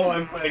scum while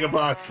I'm playing a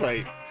boss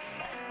fight.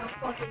 How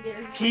fucking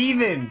dare you.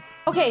 Heathen.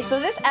 Okay, so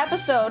this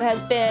episode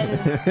has been,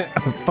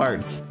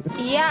 Parts.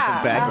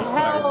 yeah, Bag a of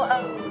hell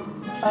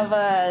of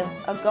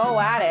a go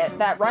at it.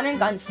 That run and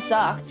gun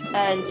sucked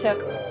and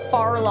took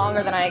far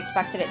longer than I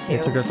expected it to.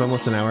 It took us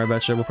almost an hour, I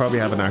bet you. We'll probably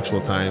have an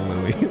actual time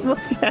when we look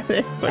at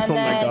it. But And oh my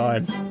then-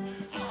 god.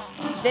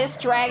 This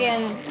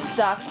dragon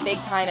sucks big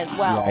time as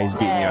well. Yeah, he's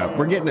beating you and up.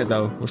 We're getting it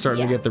though. We're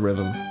starting to Yeah. get the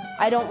rhythm.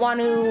 I don't want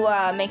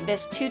to make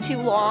this too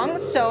long,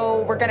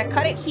 so we're gonna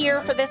cut it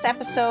here for this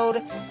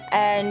episode,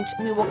 and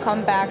we will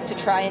come back to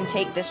try and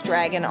take this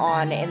dragon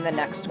on in the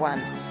next one.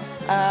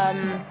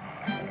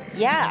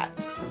 Yeah.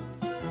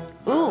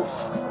 Oof.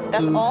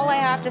 That's all I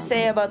have to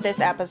say about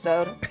this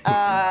episode.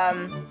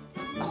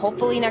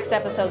 Hopefully next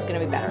episode's gonna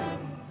be better.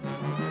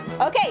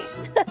 Okay,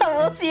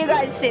 we'll see you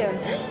guys soon.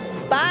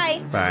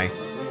 Bye. Bye.